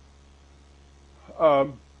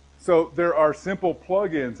 So there are simple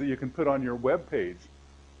plugins that you can put on your web page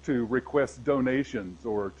to request donations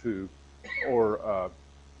or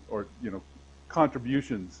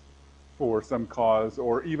contributions for some cause,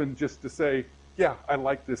 or even just to say, yeah, I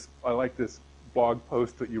like this blog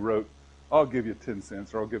post that you wrote. I'll give you 10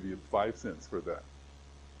 cents, or I'll give you 5 cents for that.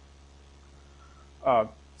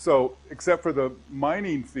 So except for the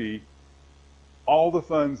mining fee, all the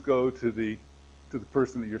funds go to the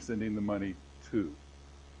person that you're sending the money to,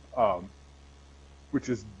 which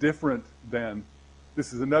is different than,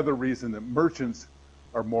 this is another reason that merchants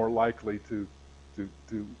are more likely to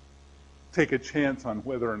take a chance on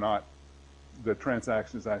whether or not the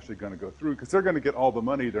transaction is actually going to go through, because they're going to get all the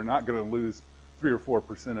money. They're not going to lose 3 or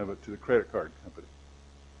 4% of it to the credit card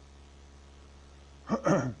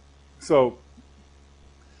company. So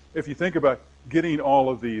if you think about getting all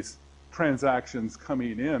of these transactions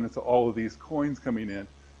coming in, it's all of these coins coming in,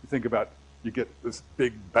 you think about, you get this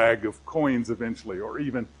big bag of coins eventually, or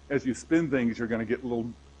even as you spend things, you're going to get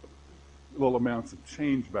little amounts of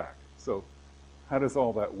change back. So how does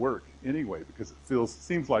all that work anyway? Because it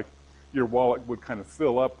seems like your wallet would kind of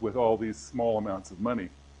fill up with all these small amounts of money.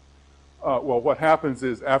 Well, what happens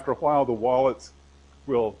is after a while, the wallets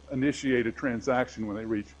will initiate a transaction when they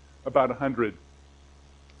reach about 100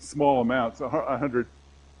 small amounts, 100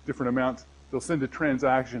 different amounts. they'll send a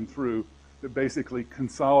transaction through that basically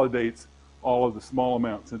consolidates all of the small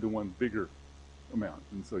amounts into one bigger amount.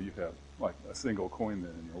 And so you have like a single coin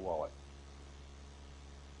then in your wallet.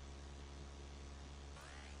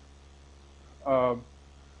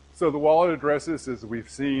 So the wallet addresses, as we've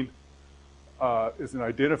seen, is an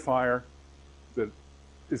identifier that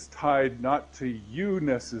is tied not to you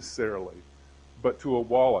necessarily, but to a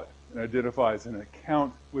wallet. It identifies an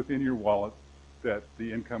account within your wallet that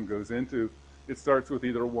the income goes into. It starts with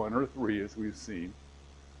either 1 or 3, as we've seen.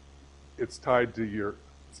 It's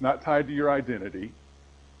not tied to your identity.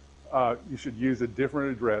 You should use a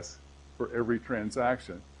different address for every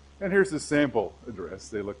transaction. And here's the sample address.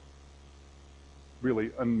 They look really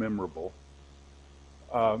unmemorable.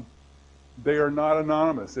 They are not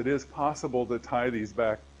anonymous. It is possible to tie these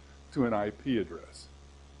back to an IP address.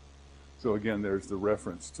 So again, there's the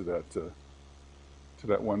reference to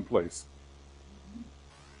that one place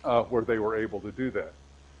where they were able to do that.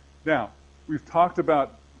 Now, we've talked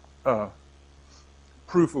about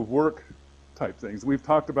proof of work type things. We've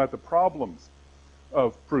talked about the problems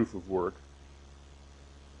of proof of work.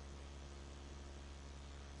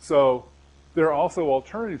 So there are also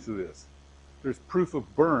alternatives to this. There's proof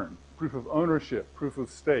of burn, proof of ownership, proof of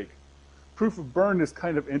stake. Proof of burn is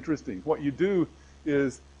kind of interesting. What you do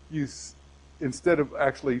is instead of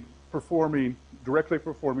actually directly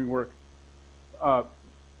performing work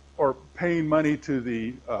or paying money to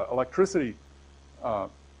the electricity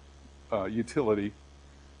utility,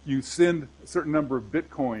 you send a certain number of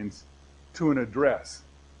bitcoins to an address.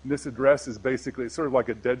 And this address is basically, it's sort of like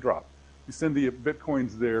a dead drop. You send the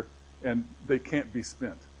bitcoins there and they can't be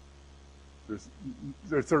spent.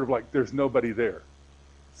 There's sort of like there's nobody there.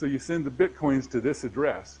 So you send the bitcoins to this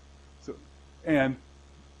address. And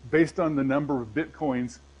based on the number of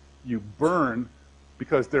bitcoins you burn,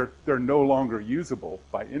 because they're no longer usable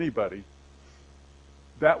by anybody,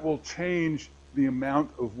 that will change the amount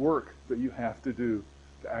of work that you have to do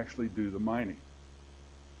to actually do the mining.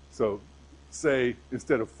 So say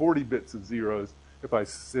instead of 40 bits of zeros, if I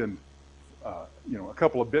send a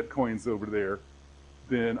couple of bitcoins over there,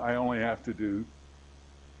 then I only have to do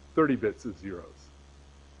 30 bits of zeros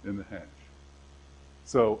in the hash.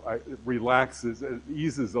 So it relaxes, it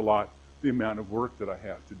eases a lot the amount of work that I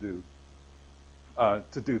have to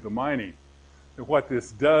do the mining. And what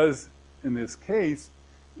this does in this case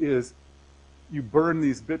is you burn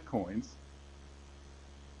these bitcoins.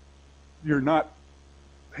 You're not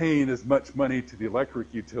paying as much money to the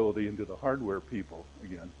electric utility and to the hardware people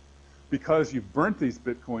again. Because you've burnt these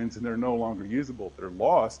bitcoins and they're no longer usable, they're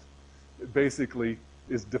lost, it basically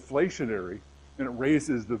is deflationary and it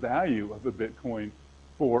raises the value of the bitcoin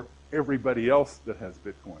for everybody else that has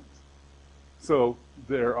bitcoins. So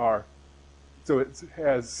it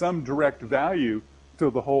has some direct value to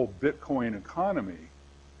the whole Bitcoin economy,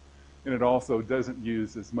 and it also doesn't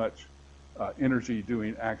use as much energy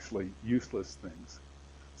doing actually useless things.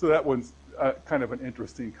 So that one's kind of an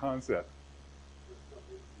interesting concept.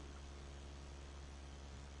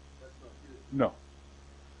 No,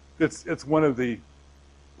 it's one of the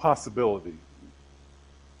possibilities.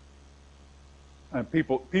 And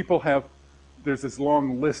people have, there's this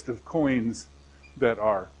long list of coins that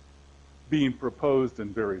are being proposed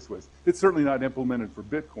in various ways. It's certainly not implemented for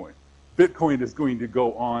Bitcoin. Bitcoin is going to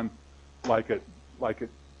go on like it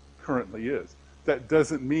currently is. That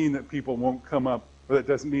doesn't mean that people won't come up, or that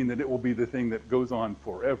doesn't mean that it will be the thing that goes on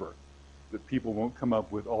forever, that people won't come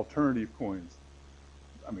up with alternative coins.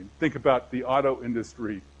 I mean, think about the auto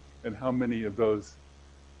industry and how many of those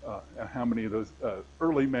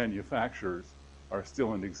early manufacturers are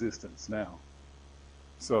still in existence now.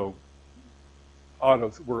 So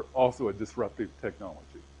autos were also a disruptive technology.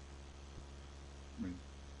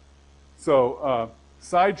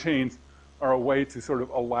 Side chains are a way to sort of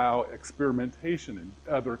allow experimentation in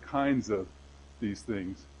other kinds of these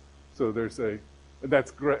things. So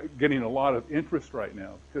that's getting a lot of interest right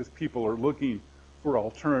now because people are looking for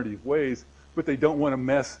alternative ways, but they don't want to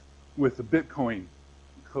mess with the Bitcoin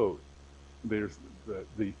code. There's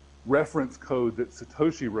the reference code that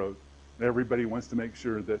Satoshi wrote, and everybody wants to make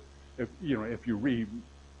sure that if you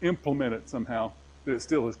re-implement it somehow, that it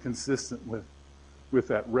still is consistent with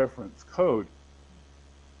that reference code.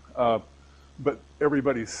 But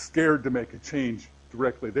everybody's scared to make a change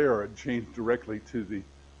directly there or a change directly to the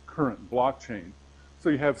current blockchain. So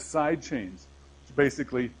you have side chains, which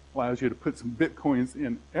basically allows you to put some bitcoins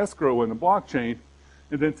in escrow in the blockchain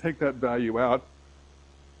and then take that value out,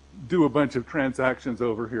 do a bunch of transactions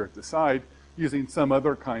over here at the side using some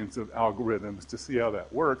other kinds of algorithms to see how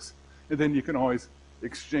that works, and then you can always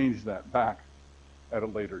exchange that back at a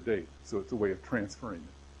later date. So it's a way of transferring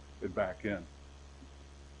it. it back in.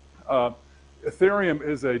 Ethereum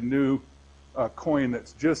is a new coin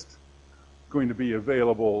that's just going to be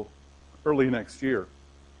available early next year.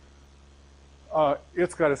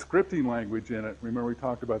 It's got a scripting language in it. Remember we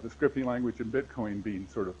talked about the scripting language in Bitcoin being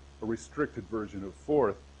sort of a restricted version of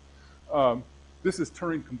Forth. This is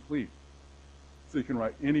Turing complete. So you can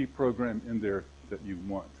write any program in there that you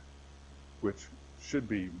want, which should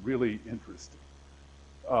be really interesting.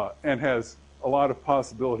 And has a lot of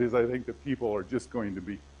possibilities I think that people are just going to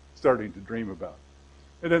be starting to dream about.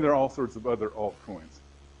 And then there are all sorts of other altcoins.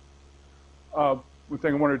 One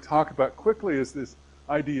thing I wanted to talk about quickly is this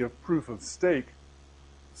idea of proof of stake.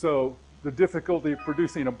 So the difficulty of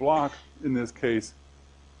producing a block in this case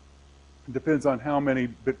depends on how many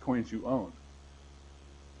Bitcoins you own.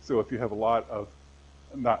 So if you have a lot of,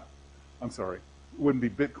 it wouldn't be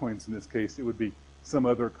Bitcoins in this case, it would be some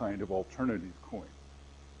other kind of alternative coin.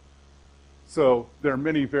 So there are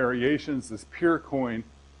many variations. This pure coin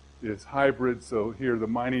is hybrid, so here the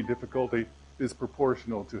mining difficulty is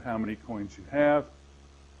proportional to how many coins you have.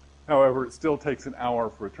 However, it still takes an hour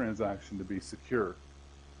for a transaction to be secure.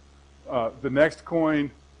 The next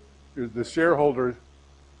coin is the shareholder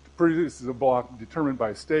produces a block determined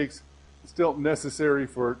by stakes. It's still necessary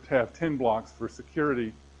to have 10 blocks for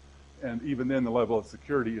security, and even then the level of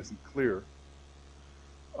security isn't clear.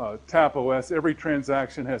 TAP-OS, every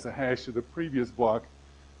transaction has a hash of the previous block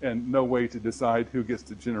and no way to decide who gets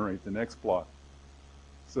to generate the next block.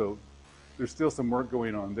 So there's still some work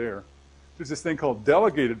going on there. There's this thing called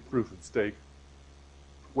delegated proof of stake,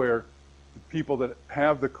 where the people that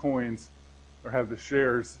have the coins or have the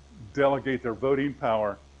shares delegate their voting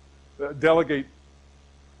power, delegate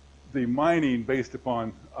the mining based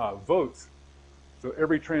upon votes. So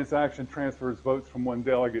every transaction transfers votes from one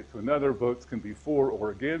delegate to another. Votes can be for or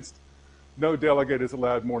against. No delegate is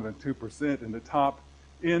allowed more than 2%, and the top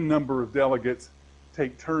n number of delegates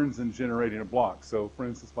take turns in generating a block. So for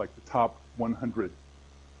instance, like the top 100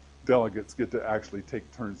 delegates get to actually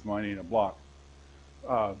take turns mining a block.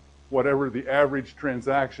 Whatever the average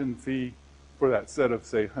transaction fee for that set of,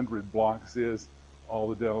 say, 100 blocks is, all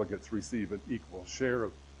the delegates receive an equal share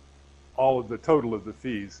of all of the total of the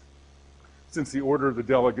fees. Since the order of the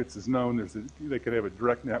delegates is known, they could have a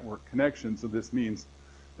direct network connection, so this means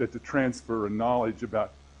that the transfer of knowledge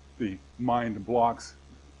about the mined blocks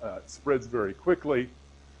spreads very quickly,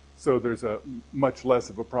 so there's a much less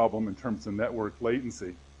of a problem in terms of network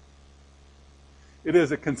latency. It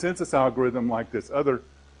is a consensus algorithm like this other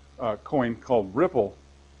coin called Ripple.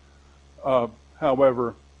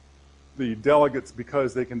 However, the delegates,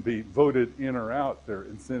 because they can be voted in or out, they're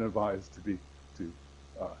incentivized to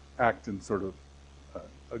act in sort of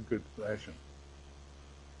a good fashion.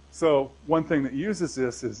 So one thing that uses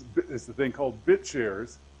this is the thing called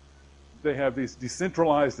BitShares. They have these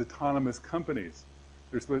decentralized autonomous companies.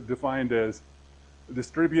 They're defined as a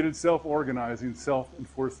distributed, self-organizing,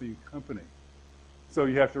 self-enforcing company. So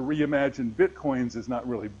you have to reimagine Bitcoins as not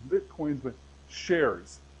really Bitcoins, but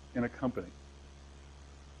shares in a company.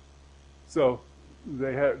 So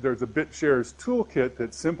there's a BitShares toolkit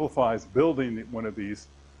that simplifies building one of these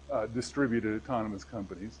distributed autonomous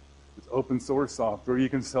companies. It's open source software. You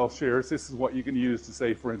can sell shares. This is what you can use to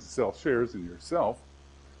say, for instance, sell shares in yourself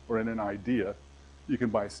or in an idea. You can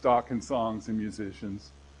buy stock in songs and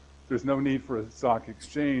musicians. There's no need for a stock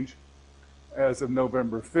exchange. As of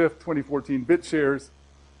November 5th, 2014, BitShares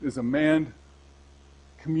is a manned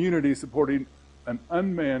community supporting an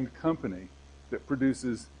unmanned company that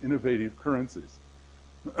produces innovative currencies,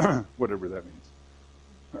 whatever that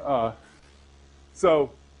means.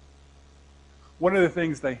 So one of the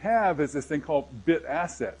things they have is this thing called bit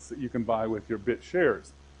assets that you can buy with your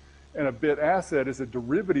BitShares. And a bit asset is a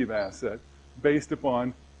derivative asset based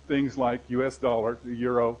upon things like US dollar, the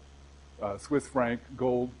euro, Swiss franc,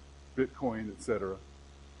 gold, Bitcoin, etc.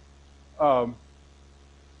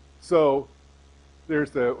 So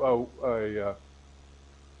there's a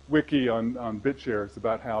wiki on BitShares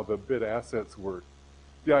about how the bit assets work.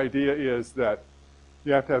 The idea is that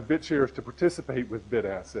you have to have BitShares to participate with bit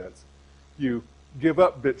assets. You give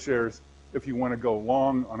up BitShares if you want to go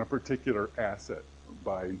long on a particular asset,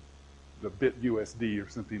 by the bit USD or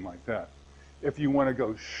something like that. If you want to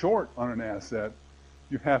go short on an asset,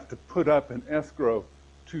 you have to put up an escrow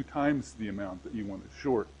 2 times the amount that you want to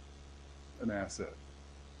short an asset.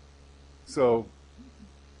 So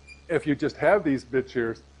if you just have these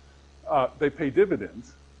BitShares, they pay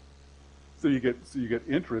dividends. So you get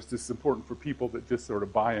interest. This is important for people that just sort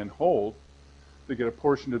of buy and hold. They get a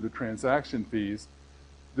portion of the transaction fees.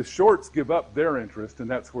 The shorts give up their interest, and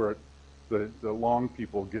that's where the long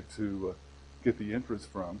people get to get the interest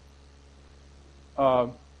from.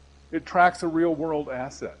 it tracks a real-world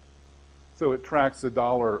asset. So it tracks a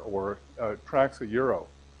dollar or tracks a euro.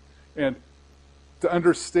 And to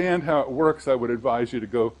understand how it works, I would advise you to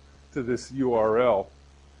go to this URL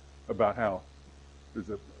about how there's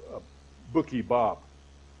a bookie Bob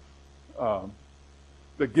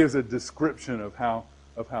that gives a description of how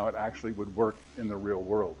it actually would work in the real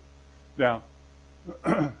world. Now,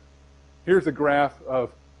 here's a graph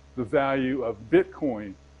of the value of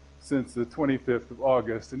Bitcoin since the 25th of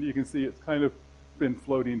August, and you can see it's kind of been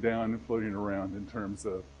floating down and floating around in terms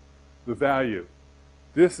of the value.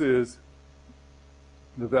 This is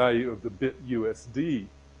the value of the BitUSD,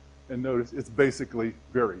 and notice it's basically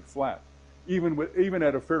very flat. Even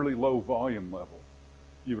at a fairly low volume level,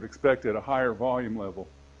 you would expect at a higher volume level,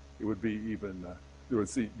 it would be even there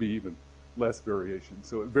would be even less variation.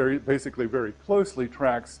 So it basically very closely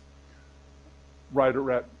tracks right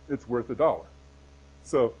at it's worth $1.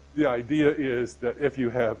 So the idea is that if you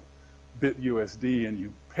have BitUSD and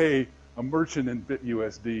you pay a merchant in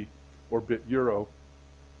BitUSD or BitEuro,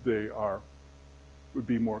 they would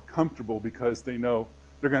be more comfortable because they know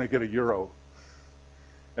they're going to get a euro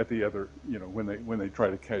at the other, when they try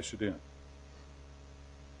to cash it in.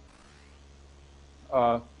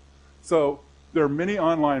 So there are many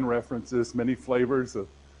online references, many flavors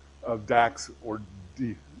of DAX or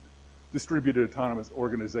Distributed Autonomous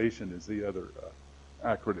Organization is the other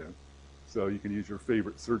acronym. So you can use your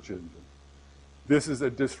favorite search engine. This is a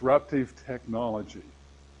disruptive technology.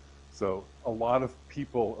 So a lot of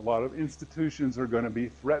people, a lot of institutions are going to be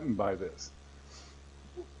threatened by this.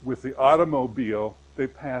 With the automobile, they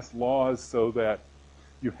passed laws so that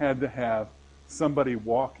you had to have somebody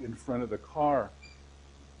walk in front of the car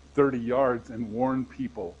 30 yards and warn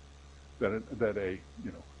people that a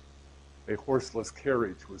horseless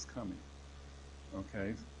carriage was coming.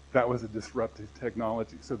 Okay, that was a disruptive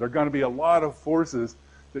technology. So there are going to be a lot of forces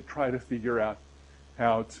that try to figure out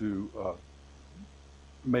how to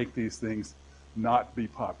make these things not be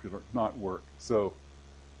popular, not work. So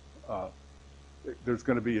there's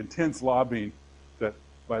going to be intense lobbying that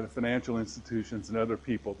by the financial institutions and other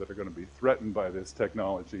people that are going to be threatened by this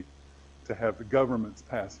technology to have the governments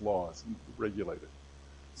pass laws and regulate it.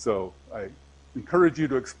 So I encourage you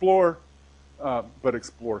to explore, but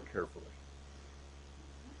explore carefully.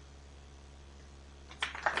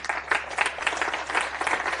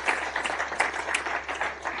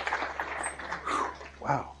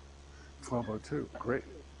 Wow, 12:02, great.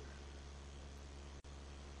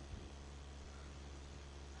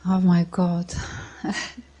 Oh my God.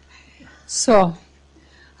 So,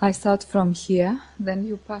 I start from here, then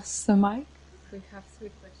you pass the mic. We have 3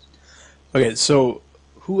 questions. Okay, so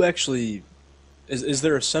who actually, is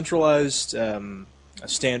there a centralized a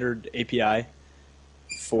standard API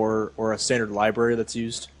or a standard library that's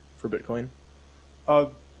used for Bitcoin?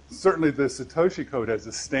 Certainly the Satoshi code has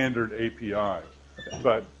a standard API,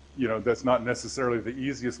 but that's not necessarily the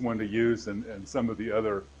easiest one to use, and some of the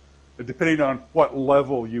other, depending on what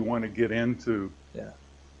level you want to get into,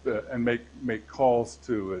 and make calls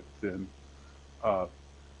to it, then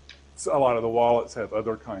so a lot of the wallets have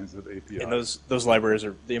other kinds of APIs. And those libraries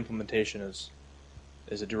are, the implementation is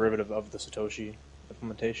a derivative of the Satoshi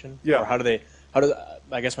implementation? Yeah. Or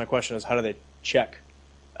I guess my question is, how do they check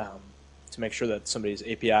to make sure that somebody's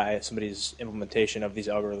API, somebody's implementation of these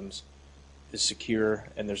algorithms is secure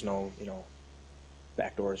and there's no,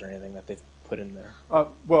 backdoors or anything that they've put in there?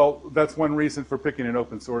 Well, that's one reason for picking an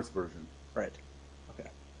open source version. Right. Okay.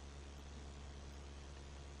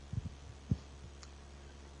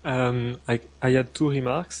 I had 2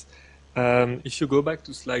 remarks. If you go back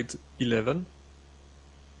to slide 11,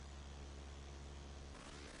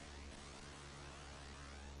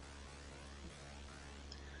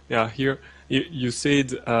 here you said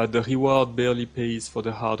the reward barely pays for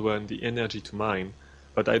the hardware and the energy to mine,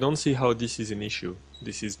 but I don't see how this is an issue.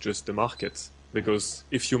 This is just the market, because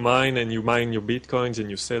if you mine your bitcoins and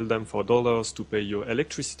you sell them for dollars to pay your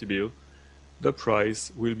electricity bill, the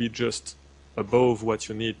price will be just above what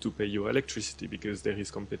you need to pay your electricity because there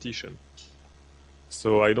is competition.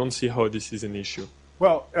 So I don't see how this is an issue.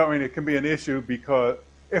 Well, I mean, it can be an issue because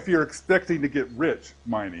if you're expecting to get rich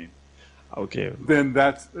mining, okay, then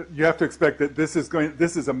you have to expect that this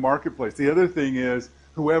is a marketplace. The other thing is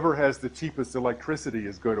whoever has the cheapest electricity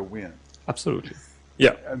is going to win. Absolutely.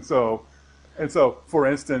 Yeah. And so, for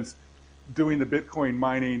instance, doing the Bitcoin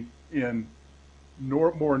mining in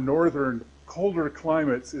more northern, colder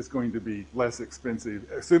climates is going to be less expensive,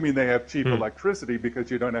 assuming they have cheap electricity, because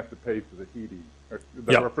you don't have to pay for the heating or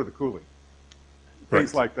for the cooling.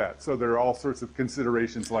 Things like that. So there are all sorts of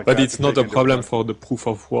considerations like that. But it's not a problem for the proof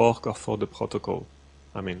of work or for the protocol.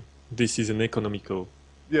 I mean, this is an economical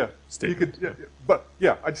Yeah, you could. statement. Yeah, but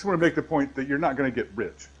yeah, I just want to make the point that you're not going to get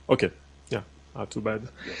rich. Okay, yeah, too bad.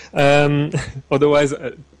 Otherwise,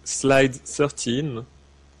 slide 13.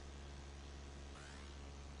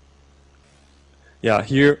 Yeah,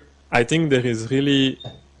 here I think there is really,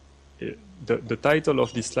 the title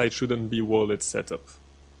of this slide shouldn't be wallet setup.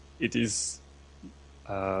 It is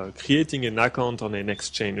creating an account on an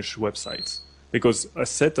exchange website. Because a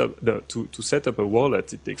setup, to set up a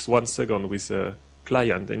wallet, it takes 1 second with a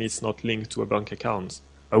client and it's not linked to a bank account.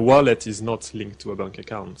 A wallet is not linked to a bank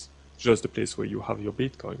account, just the place where you have your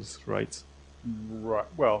Bitcoins, right? Right.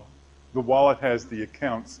 Well, the wallet has the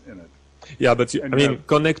accounts in it. Yeah, but And you have-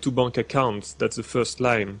 connect to bank accounts, that's the first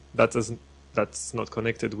line. That's not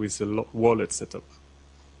connected with the wallet setup.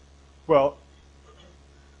 Well,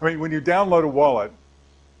 I mean, when you download a wallet,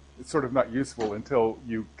 it's sort of not useful until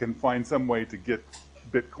you can find some way to get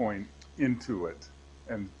Bitcoin into it.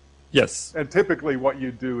 Yes. And typically what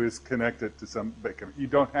you do is connect it to some Bitcoin. You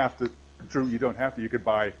don't have to, true, you don't have to. You could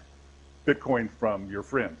buy Bitcoin from your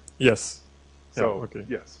friend. Yes. So, Yeah, okay.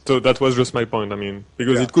 yes. So that was just my point. I mean,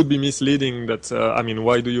 because Yeah. it could be misleading that, I mean,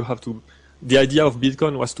 why do you have to... The idea of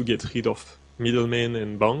Bitcoin was to get rid of middlemen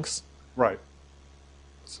and banks. Right.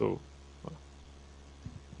 So,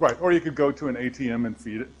 Right. Or you could go to an ATM and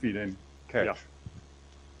feed in cash. Yeah.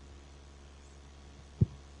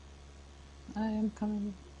 I am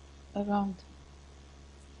coming around.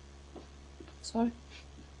 Sorry.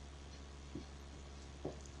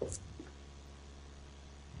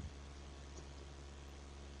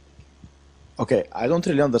 Okay, I don't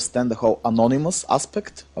really understand the whole anonymous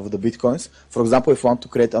aspect of the Bitcoins. For example, if I want to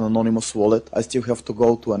create an anonymous wallet, I still have to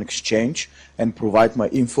go to an exchange and provide my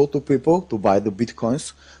info to people to buy the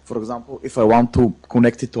Bitcoins. For example, if I want to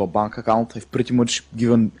connect it to a bank account, I've pretty much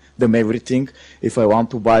given them everything. If I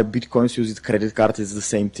want to buy Bitcoins, use it credit card, it's the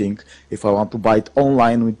same thing. If I want to buy it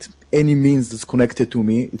online with any means that's connected to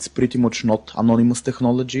me, it's pretty much not anonymous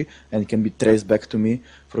technology and it can be traced back to me.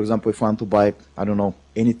 For example, if I want to buy, I don't know,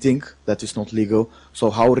 anything that is not legal. So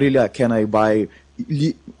how really can I buy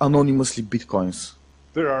anonymously Bitcoins?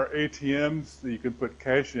 There are ATMs that you can put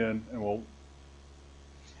cash in and will...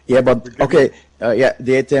 Yeah, but okay, yeah,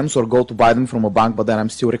 the ATMs or go to buy them from a bank, but then I'm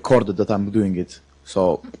still recorded that I'm doing it.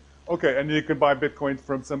 So... Okay, and you can buy Bitcoin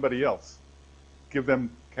from somebody else. Give them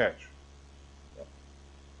cash.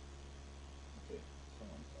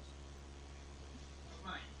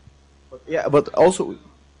 Yeah, but also,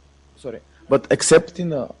 sorry, but except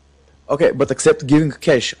in okay, but except giving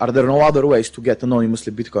cash, are there no other ways to get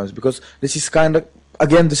anonymously Bitcoins? Because this is kind of,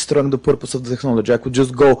 again, destroying the purpose of the technology. I could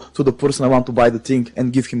just go to the person I want to buy the thing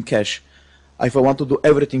and give him cash. If I want to do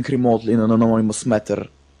everything remotely in an anonymous matter.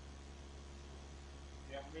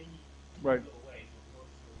 Right.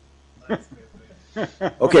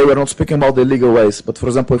 Okay, we're not speaking about the legal ways, but for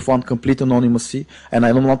example, if I want complete anonymity and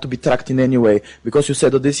I don't want to be tracked in any way, because you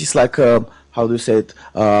said that this is like, how do you say it,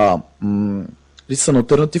 this is an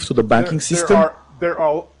alternative to the banking system? There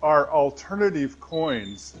are alternative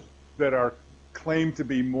coins that are claimed to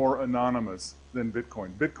be more anonymous than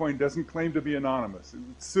Bitcoin. Bitcoin doesn't claim to be anonymous.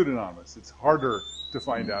 It's pseudonymous. It's harder to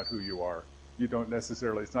find out who you are. You don't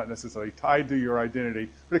necessarily, it's not necessarily tied to your identity,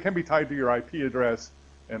 but it can be tied to your IP address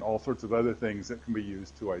and all sorts of other things that can be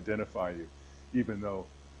used to identify you, even though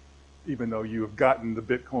you have gotten the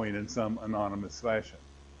Bitcoin in some anonymous fashion.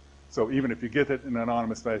 So even if you get it in an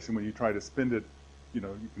anonymous fashion, when you try to spend it, you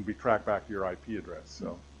can be tracked back to your IP address.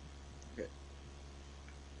 So. Okay.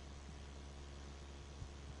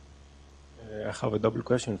 I have a double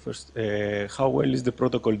question first. How well is the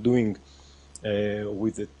protocol doing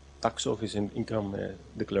with the tax office and income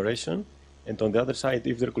declaration? And on the other side,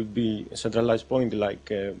 if there could be a centralized point like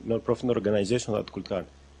a non-profit organization that could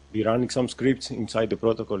be running some scripts inside the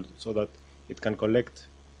protocol so that it can collect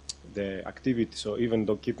the activity, so even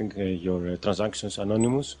though keeping your transactions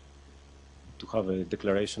anonymous, to have a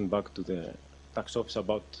declaration back to the tax office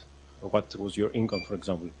about what was your income, for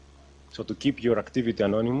example. So to keep your activity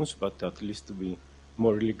anonymous, but at least to be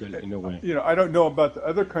more legal in a way. I don't know about the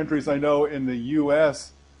other countries. I know in the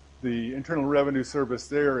U.S., the Internal Revenue Service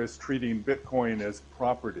there is treating Bitcoin as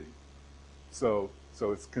property. So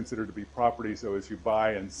it's considered to be property. So as you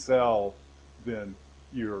buy and sell, then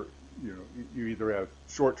you either have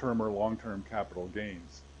short-term or long-term capital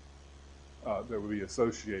gains that would be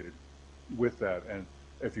associated with that. And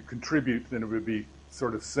if you contribute, then it would be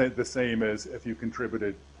sort of the same as if you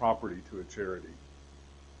contributed property to a charity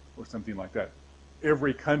or something like that.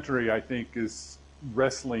 Every country, I think, is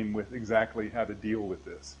wrestling with exactly how to deal with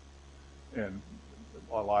this. And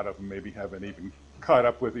a lot of them maybe haven't even caught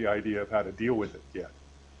up with the idea of how to deal with it yet.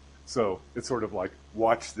 So it's sort of like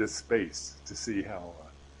watch this space to see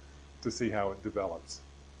to see how it develops.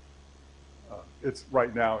 It's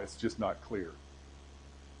right now, it's just not clear.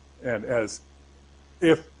 And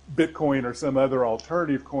if Bitcoin or some other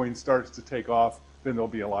alternative coin starts to take off, then there'll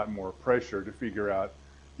be a lot more pressure to figure out,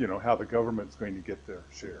 how the government's going to get their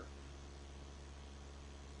share.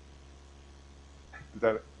 Did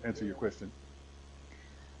that answer your question?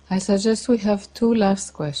 I suggest we have 2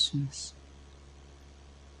 last questions.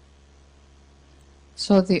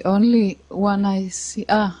 So the only one I see...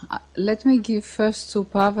 let me give first to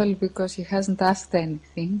Pavel because he hasn't asked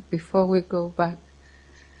anything before we go back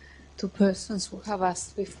to persons who have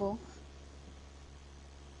asked before.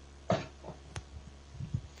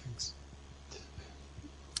 Thanks.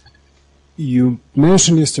 You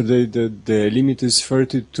mentioned yesterday that the limit is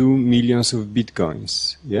 32 millions of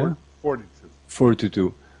bitcoins, yeah? 42.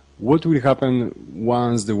 42. What will happen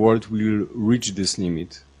once the world will reach this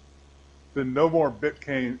limit? Then no more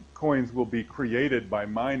Bitcoin coins will be created by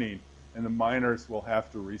mining, and the miners will have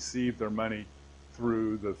to receive their money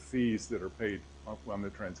through the fees that are paid on the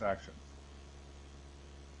transaction.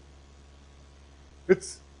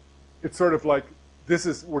 It's sort of like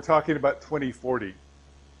we're talking about 2040.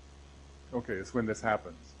 Okay, it's when this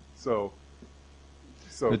happens. So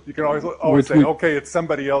you can always say, okay, it's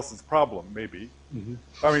somebody else's problem, maybe. Mm-hmm.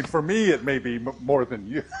 I mean, for me, it may be more than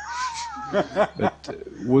you.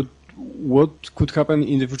 But what could happen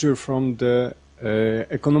in the future from the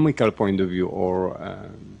economical point of view, or?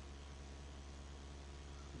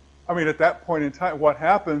 I mean, at that point in time, what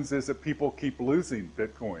happens is that people keep losing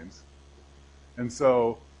Bitcoins, and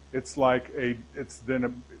so it's like it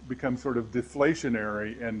becomes sort of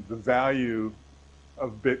deflationary, and the value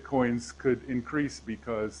of Bitcoins could increase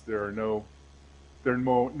because there are no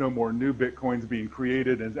more new Bitcoins being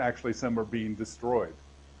created, and actually some are being destroyed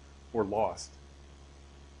or lost.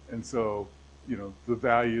 And so, the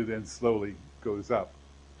value then slowly goes up.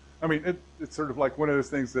 I mean, it's sort of like one of those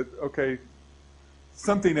things that, okay,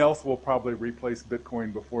 something else will probably replace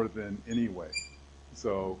Bitcoin before then anyway.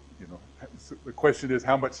 So, the question is,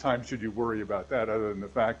 how much time should you worry about that, other than the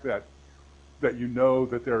fact that you know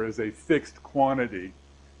that there is a fixed quantity,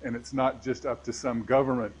 and it's not just up to some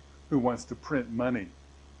government who wants to print money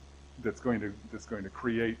that's going to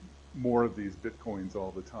create more of these Bitcoins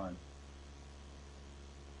all the time.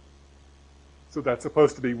 So that's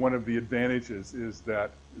supposed to be one of the advantages, is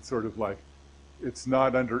that it's sort of like it's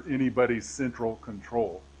not under anybody's central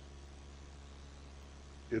control.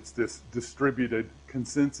 It's this distributed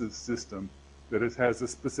consensus system that has a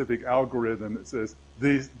specific algorithm that says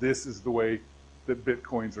this is the way that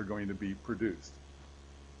Bitcoins are going to be produced.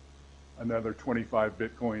 Another 25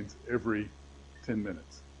 Bitcoins every 10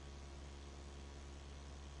 minutes.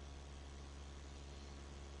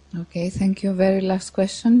 Okay, thank you. Very last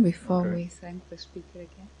question before we thank the speaker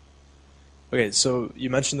again. Okay, so you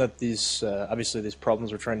mentioned that these, obviously these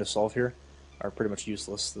problems we're trying to solve here are pretty much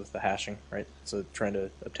useless with the hashing, right? So trying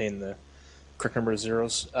to obtain the correct number of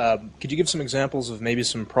zeros. Could you give some examples of maybe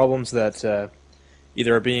some problems that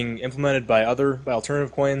either are being implemented by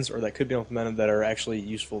alternative coins, or that could be implemented that are actually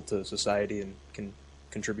useful to society and can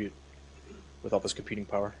contribute with all this computing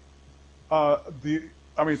power? I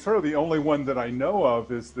mean, sort of the only one that I know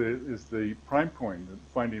of is the prime coin,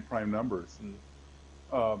 finding prime numbers.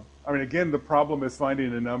 I mean, again, the problem is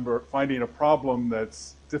finding a problem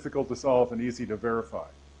that's difficult to solve and easy to verify.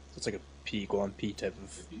 So it's like a P equal on P type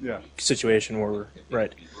of situation where we're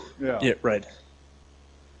right. Yeah, right.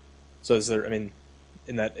 So is there? I mean,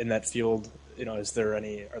 in that field, are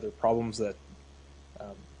there problems that?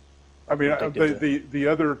 I mean,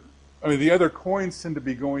 the other coins tend to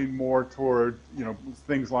be going more toward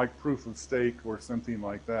things like proof of stake or something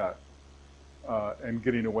like that, and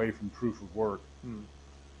getting away from proof of work.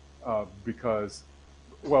 Because,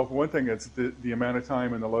 well, for one thing, it's the amount of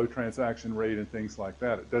time and the low transaction rate and things like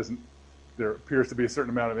that. There appears to be a certain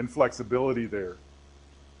amount of inflexibility there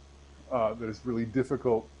that is really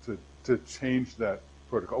difficult to change that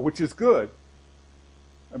protocol, which is good.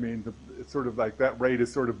 I mean, it's sort of like that rate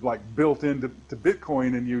is sort of like built into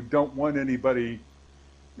Bitcoin, and you don't want anybody,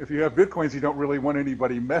 if you have Bitcoins, you don't really want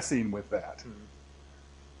anybody messing with that.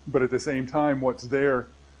 But at the same time, what's there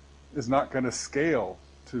is not going to scale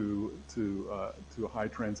to a high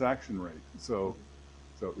transaction rate. So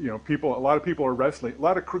a lot of people are wrestling. A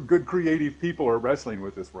lot of good creative people are wrestling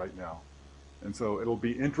with this right now, and so it'll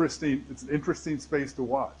be interesting. It's an interesting space to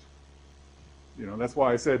watch. That's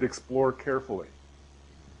why I said explore carefully.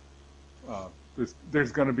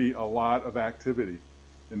 There's going to be a lot of activity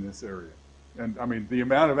in this area, and I mean the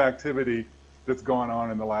amount of activity that's gone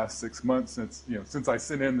on in the last 6 months since I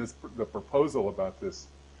sent in the proposal about this.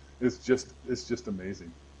 It's just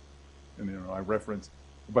amazing. And I referenced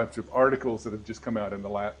a bunch of articles that have just come out in the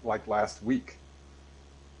last week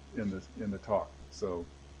in the talk. So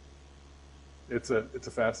it's a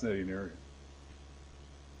fascinating area.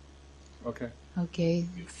 Okay. Okay.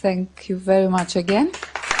 Thank you very much again.